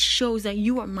what shows that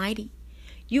you are mighty.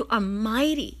 You are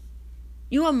mighty.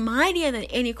 You are mightier than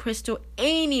any crystal,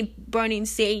 any burning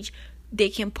sage they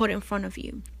can put in front of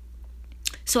you.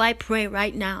 So I pray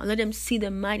right now, let them see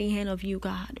the mighty hand of you,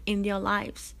 God, in their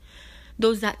lives.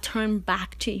 Those that turn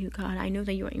back to you, God, I know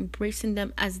that you are embracing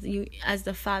them as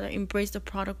the Father embraced the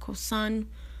prodigal son,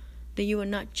 that you are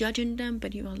not judging them,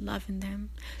 but you are loving them.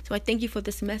 So I thank you for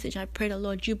this message. I pray the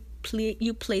Lord, you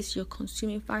place your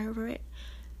consuming fire over it.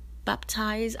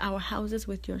 Baptize our houses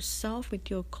with yourself, with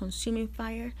your consuming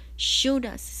fire. Shield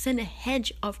us. Send a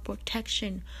hedge of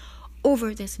protection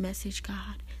over this message,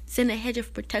 God. Send a hedge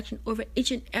of protection over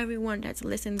each and every one that's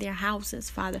listening, their houses,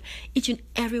 Father. Each and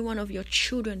every one of your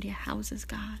children, their houses,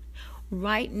 God.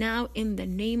 Right now, in the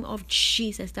name of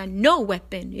Jesus, that no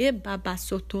weapon,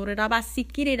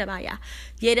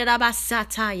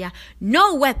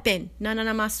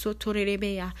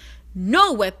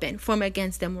 no weapon formed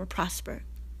against them will prosper.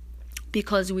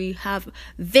 Because we have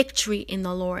victory in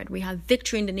the Lord. We have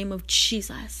victory in the name of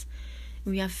Jesus.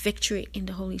 We have victory in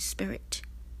the Holy Spirit.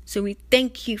 So we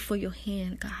thank you for your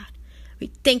hand, God. We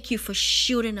thank you for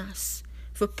shielding us,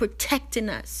 for protecting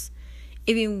us,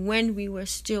 even when we were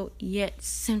still yet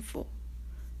sinful.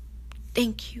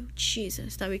 Thank you,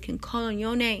 Jesus, that we can call on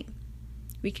your name.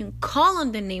 We can call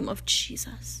on the name of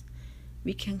Jesus.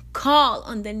 We can call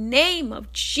on the name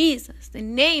of Jesus. The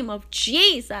name of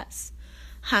Jesus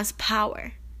has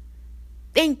power.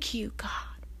 Thank you,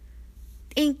 God.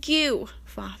 Thank you,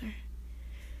 Father.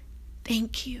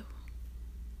 Thank you.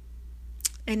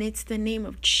 And it's the name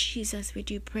of Jesus we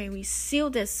do pray. We seal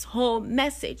this whole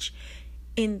message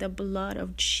in the blood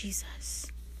of Jesus.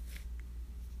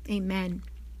 Amen.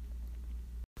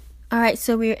 All right,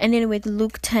 so we're ending with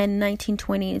Luke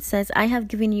 10:19-20. It says, I have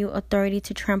given you authority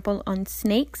to trample on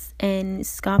snakes and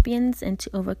scorpions and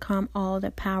to overcome all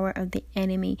the power of the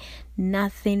enemy.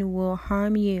 Nothing will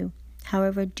harm you.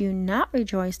 However, do not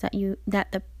rejoice that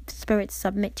the spirits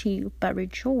submit to you, but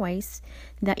rejoice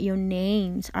that your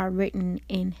names are written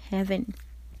in heaven.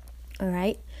 All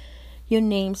right? Your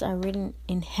names are written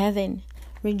in heaven.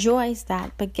 Rejoice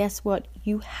that. But guess what?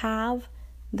 You have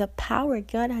the power.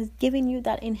 God has given you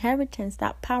that inheritance,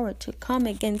 that power to come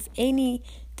against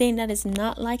anything that is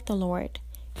not like the Lord.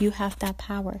 You have that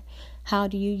power. How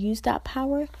do you use that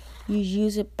power? You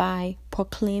use it by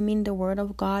proclaiming the word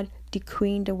of God,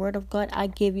 decreeing the word of God. I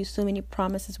gave you so many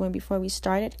promises before we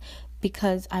started,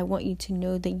 because I want you to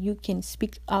know that you can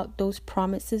speak out those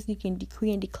promises. You can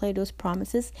decree and declare those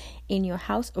promises in your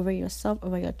house, over yourself,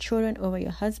 over your children, over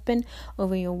your husband,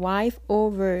 over your wife,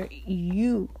 over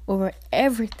you, over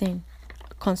everything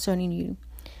concerning you.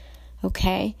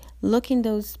 Okay? Look in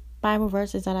those Bible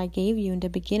verses that I gave you in the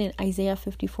beginning. Isaiah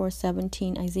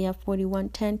 54:17, Isaiah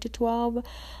 41:10-12,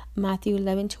 Matthew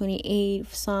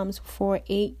 11:28, Psalms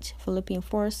 4:8, Philippians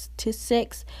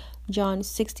 4:6, John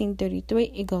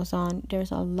 16:33. It goes on.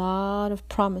 There's a lot of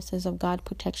promises of God's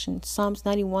protection. Psalms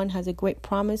 91 has a great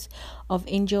promise of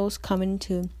angels coming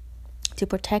to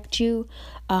protect you.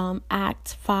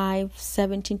 Acts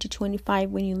 5:17-25.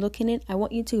 When you look in it, I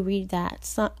want you to read that.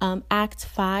 So, Acts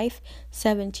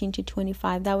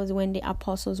 5:17-25. That was when the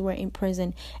apostles were in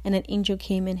prison and an angel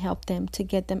came and helped them to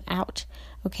get them out.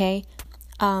 Okay.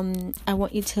 I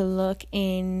want you to look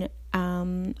in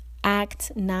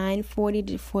Acts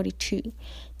 9:40-42.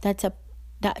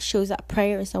 That shows that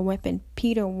prayer is a weapon.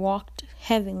 Peter walked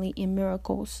heavenly in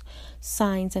miracles,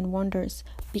 signs, and wonders,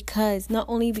 not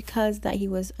only because that he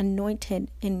was anointed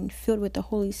and filled with the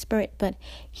Holy Spirit, but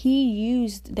he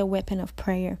used the weapon of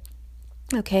prayer.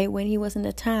 Okay, when he was in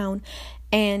the town,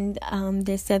 and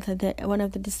they said that one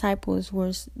of the disciples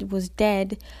was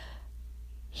dead,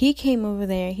 he came over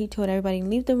there. He told everybody,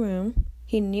 leave the room.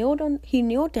 He kneeled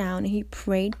down and he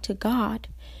prayed to God,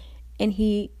 and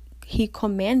he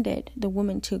commanded the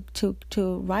woman to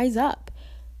rise up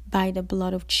by the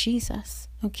blood of Jesus.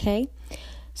 Okay,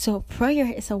 so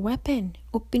prayer is a weapon.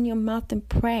 Open your mouth and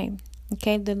pray.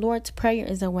 Okay, the Lord's Prayer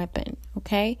is a weapon.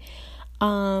 Okay,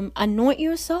 anoint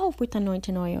yourself with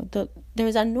anointing oil.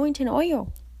 There's anointing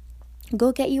oil.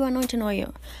 Go get you anointing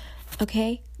oil.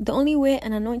 Okay, the only way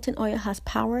an anointing oil has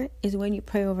power is when you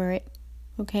pray over it.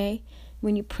 Okay,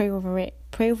 when you pray over it,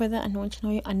 pray over the anointing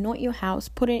oil, anoint your house,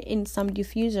 put it in some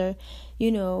diffuser.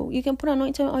 You can put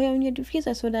anointing oil in your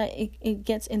diffuser so that it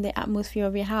gets in the atmosphere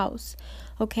of your house.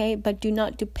 Okay, but do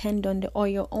not depend on the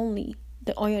oil only.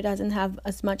 The oil doesn't have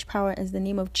as much power as the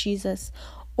name of Jesus,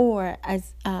 or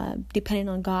as depending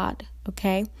on God.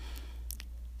 Okay,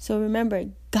 so remember,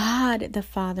 God the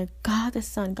Father, God the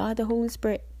Son, God the Holy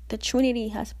Spirit, the Trinity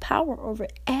has power over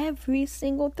every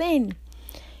single thing.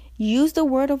 Use the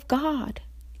word of God.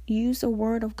 Use the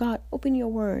word of God. Open your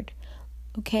word.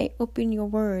 Okay, open your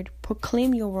word.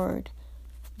 Proclaim your word.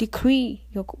 Decree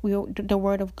the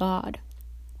word of God.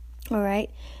 All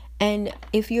right. And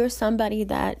if you're somebody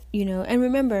that, and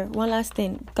remember, one last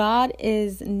thing, God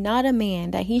is not a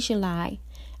man that he should lie.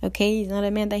 Okay, he's not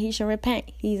a man that he should repent.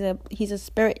 He's a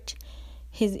spirit.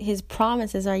 His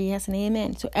promises are yes and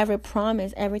amen. So every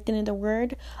promise, everything in the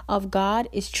word of God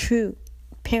is true.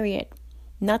 Period.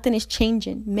 Nothing is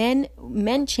changing. Men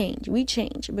change. We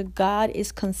change. But God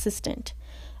is consistent.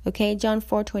 Okay, John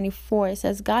 4:24, it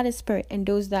says, God is spirit, and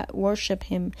those that worship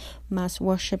him must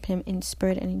worship him in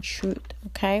spirit and in truth.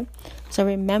 Okay, so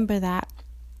remember that.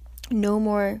 No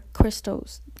more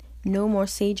crystals. No more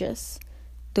sages.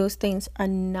 Those things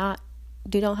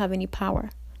they don't have any power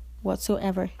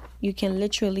whatsoever. You can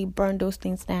literally burn those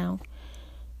things down.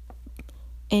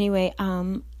 Anyway,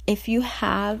 if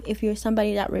you're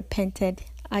somebody that repented,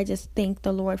 I just thank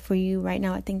the Lord for you right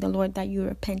now. I thank the Lord that you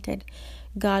repented.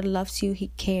 God loves you.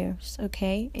 He cares.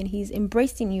 Okay. And he's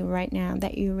embracing you right now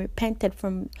that you repented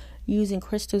from using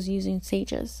crystals, using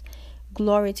sages.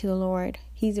 Glory to the Lord.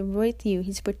 He's with you.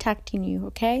 He's protecting you.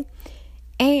 Okay.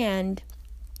 And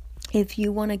if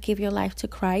you want to give your life to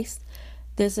Christ,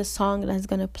 there's a song that's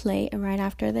going to play right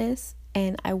after this.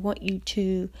 And I want you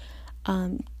to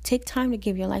take time to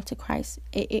give your life to Christ.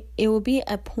 It will be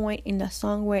a point in the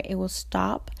song where it will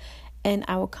stop, and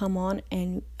I will come on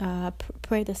and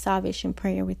pray the salvation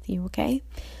prayer with you. Okay,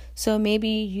 so maybe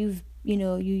you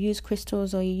use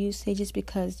crystals or you use sages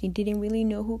because you didn't really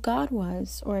know who God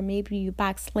was, or maybe you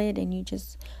backslid and you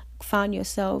just found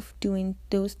yourself doing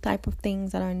those type of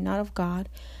things that are not of God,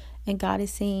 and God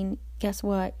is saying, guess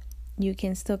what? You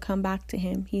can still come back to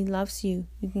him. He loves you.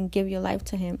 You can give your life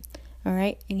to him. All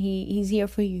right, and he's here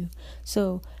for you.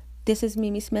 So this is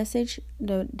Mimi's message.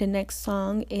 The next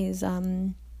song is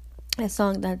a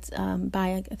song that's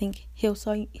by I think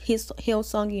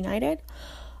Hillsong United.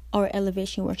 or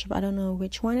elevation worship. I don't know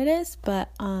which one it is, but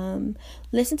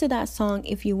listen to that song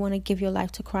if you want to give your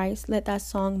life to Christ. Let that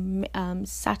song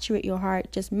saturate your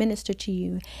heart, just minister to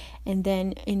you. And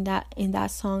then in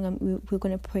that song, we're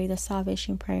going to pray the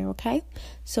salvation prayer, okay?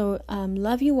 So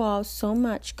love you all so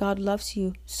much. God loves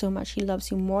you so much. He loves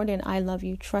you more than I love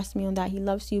you. Trust me on that. He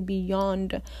loves you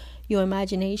beyond your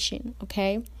imagination,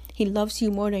 okay? He loves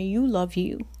you more than you love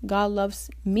you. God loves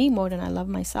me more than I love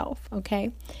myself,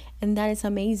 okay? And that is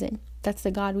amazing. That's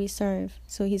the God we serve.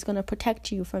 So he's going to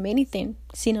protect you from anything,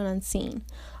 seen and unseen.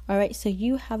 All right, so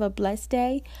you have a blessed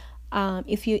day.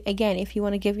 If you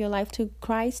want to give your life to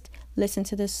Christ, listen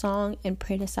to this song and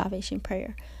pray the salvation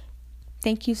prayer.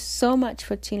 Thank you so much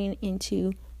for tuning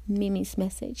into Mimi's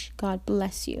message. God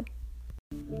bless you.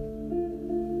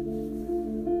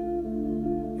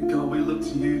 God, we look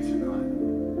to you tonight.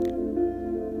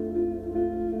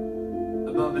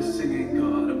 Above the singing,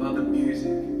 God, above the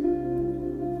music,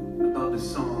 above the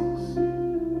songs,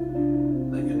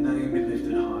 let your name be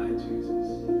lifted high, Jesus.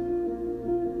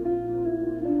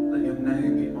 Let your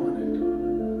name be honored, God.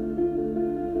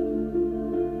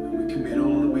 And we commit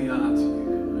all that we are to you,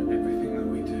 God, and everything that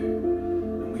we do.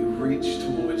 And we reach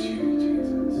towards you, Jesus.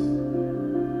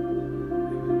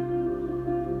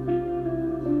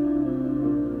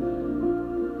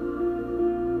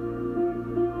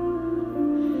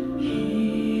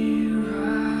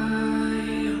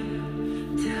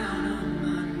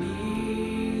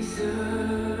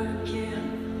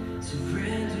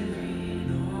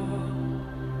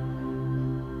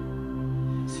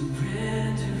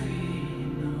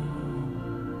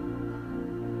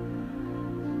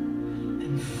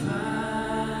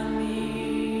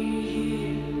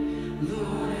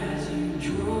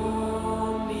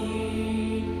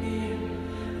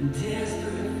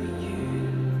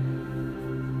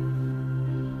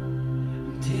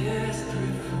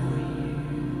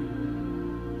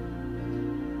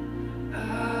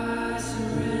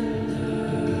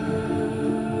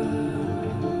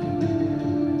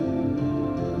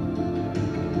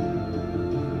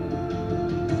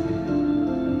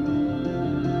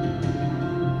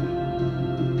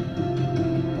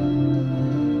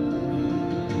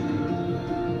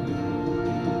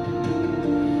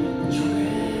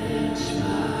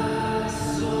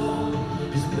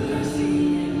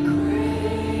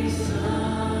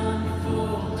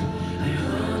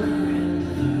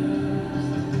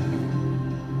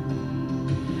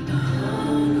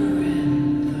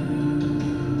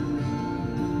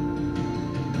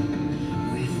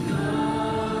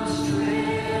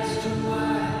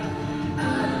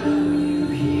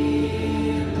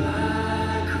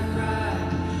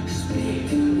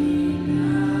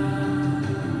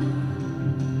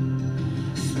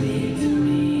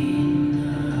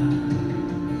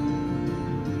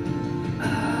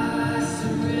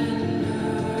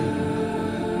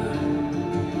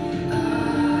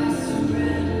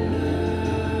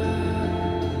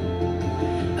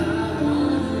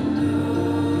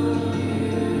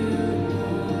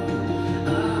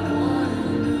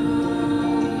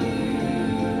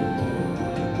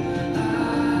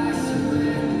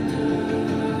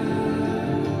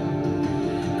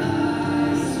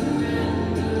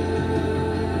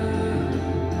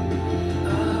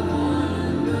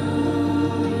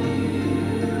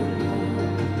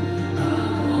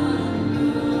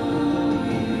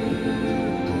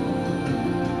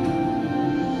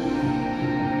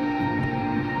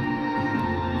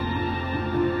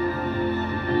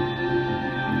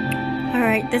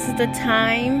 This is the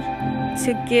time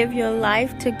to give your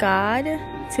life to God,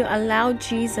 to allow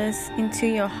Jesus into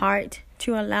your heart,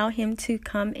 to allow him to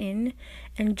come in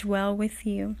and dwell with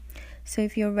you. So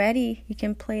if you're ready, you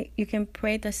can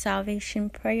pray the salvation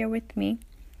prayer with me.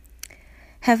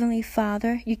 Heavenly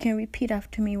Father, you can repeat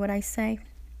after me what I say.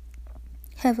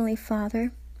 Heavenly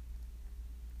Father,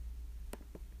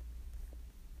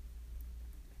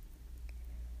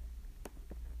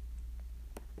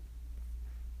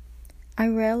 I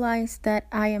realize that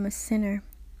I am a sinner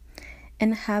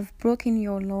and have broken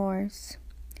your laws.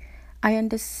 I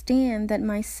understand that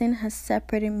my sin has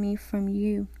separated me from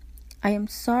you. I am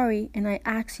sorry and I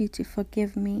ask you to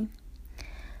forgive me.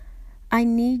 I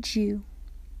need you.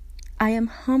 I am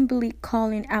humbly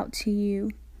calling out to you.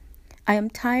 I am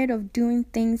tired of doing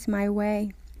things my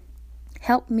way.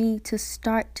 Help me to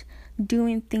start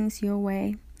doing things your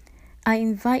way. I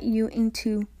invite you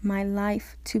into my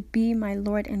life to be my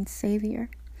Lord and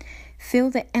Savior. Fill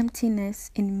the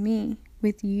emptiness in me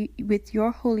with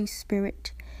your Holy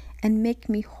Spirit and make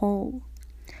me whole.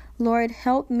 Lord,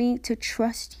 help me to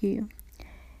trust you.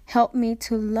 Help me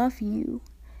to love you.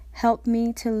 Help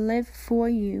me to live for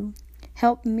you.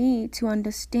 Help me to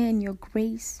understand your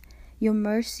grace, your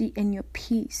mercy, and your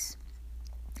peace.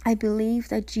 I believe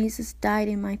that Jesus died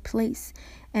in my place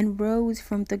and rose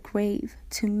from the grave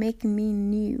to make me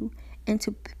new and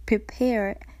to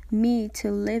prepare me to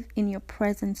live in your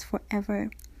presence forever.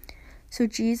 So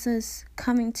Jesus,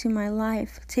 come into my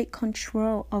life, take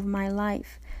control of my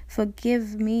life,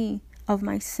 forgive me of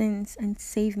my sins and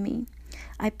save me.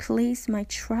 I place my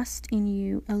trust in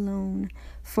you alone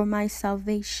for my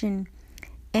salvation,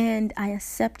 and I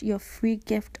accept your free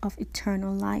gift of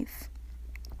eternal life.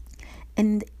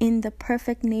 And in the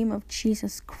perfect name of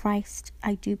Jesus Christ,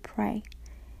 I do pray.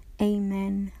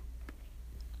 Amen.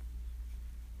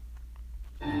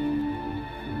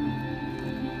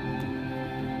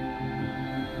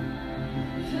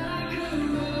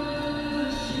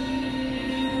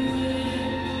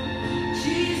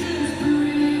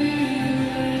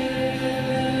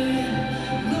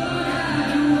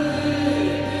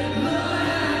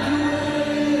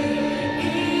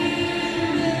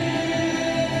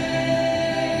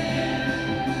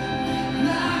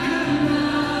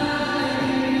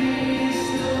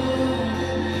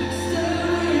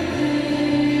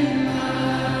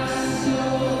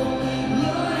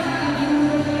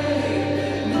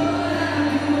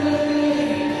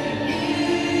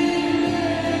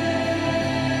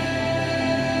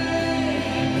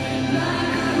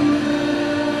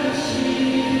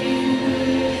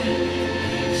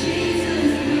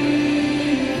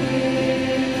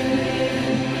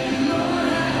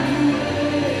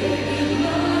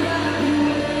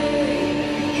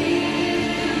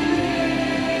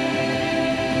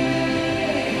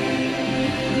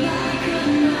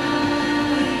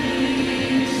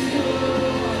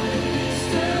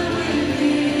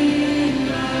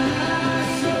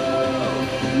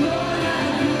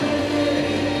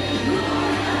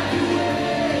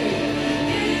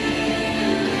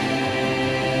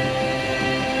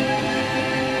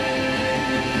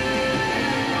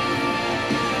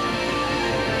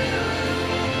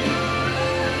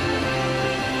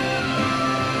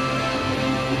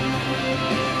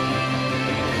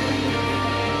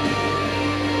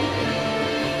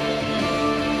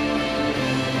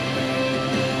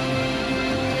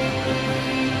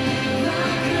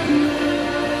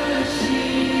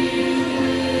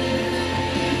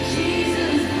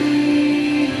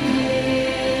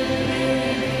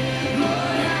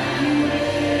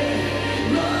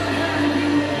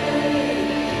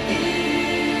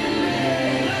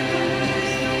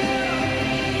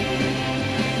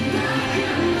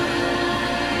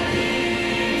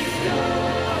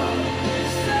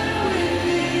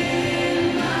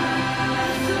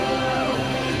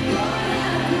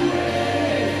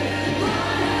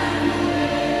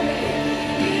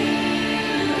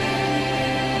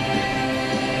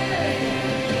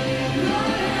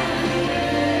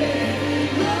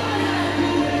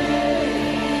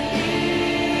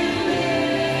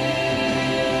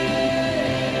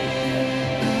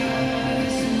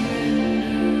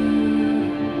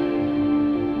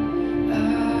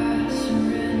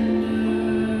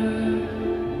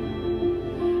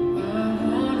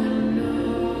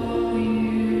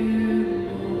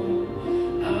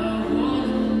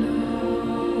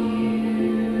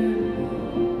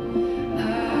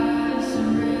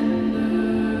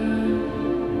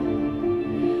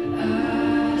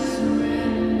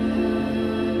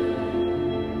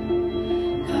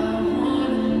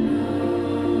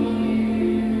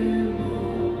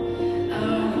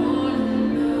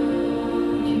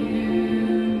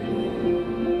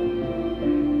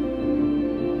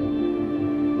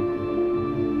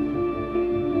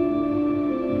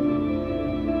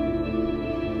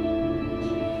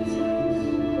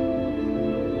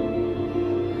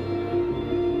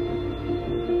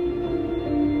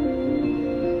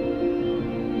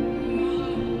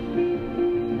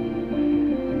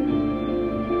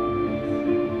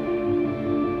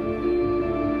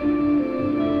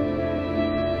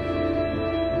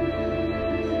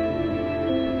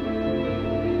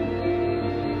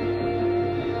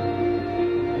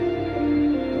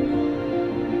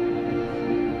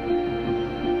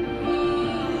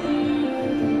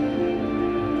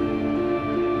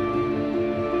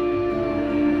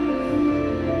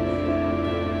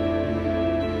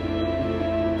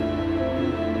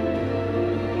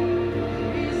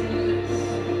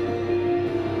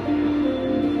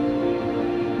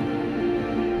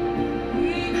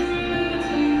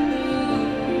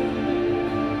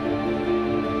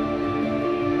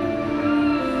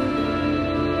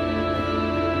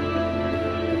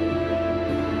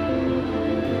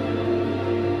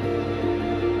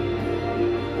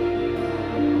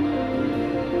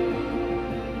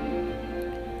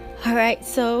 All right,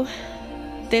 so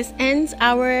this ends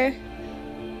our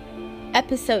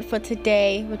episode for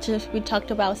today, which is we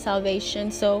talked about salvation.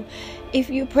 So if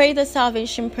you pray the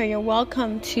salvation prayer, you're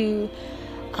welcome to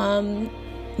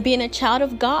being a child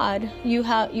of God. You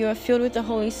are filled with the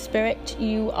Holy Spirit.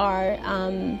 You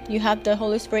have the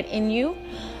Holy Spirit in you,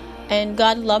 and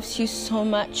God loves you so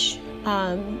much.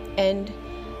 And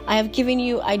I have given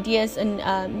you ideas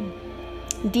and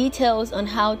details on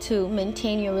how to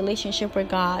maintain your relationship with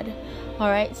God. All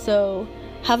right, so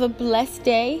have a blessed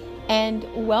day. And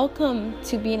welcome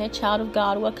to being a child of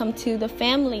God. Welcome to the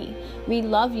family. We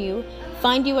love you.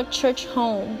 Find you a church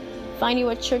home. Find you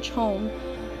a church home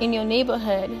in your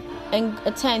neighborhood and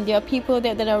attend. There are people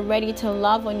there that are ready to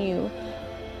love on you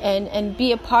and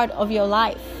be a part of your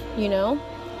life, you know.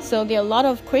 So there are a lot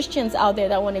of Christians out there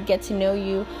that want to get to know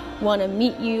you, want to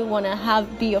meet you, want to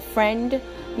be your friend,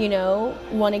 you know,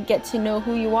 want to get to know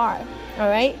who you are. All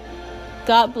right.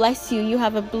 God bless you. You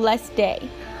have a blessed day.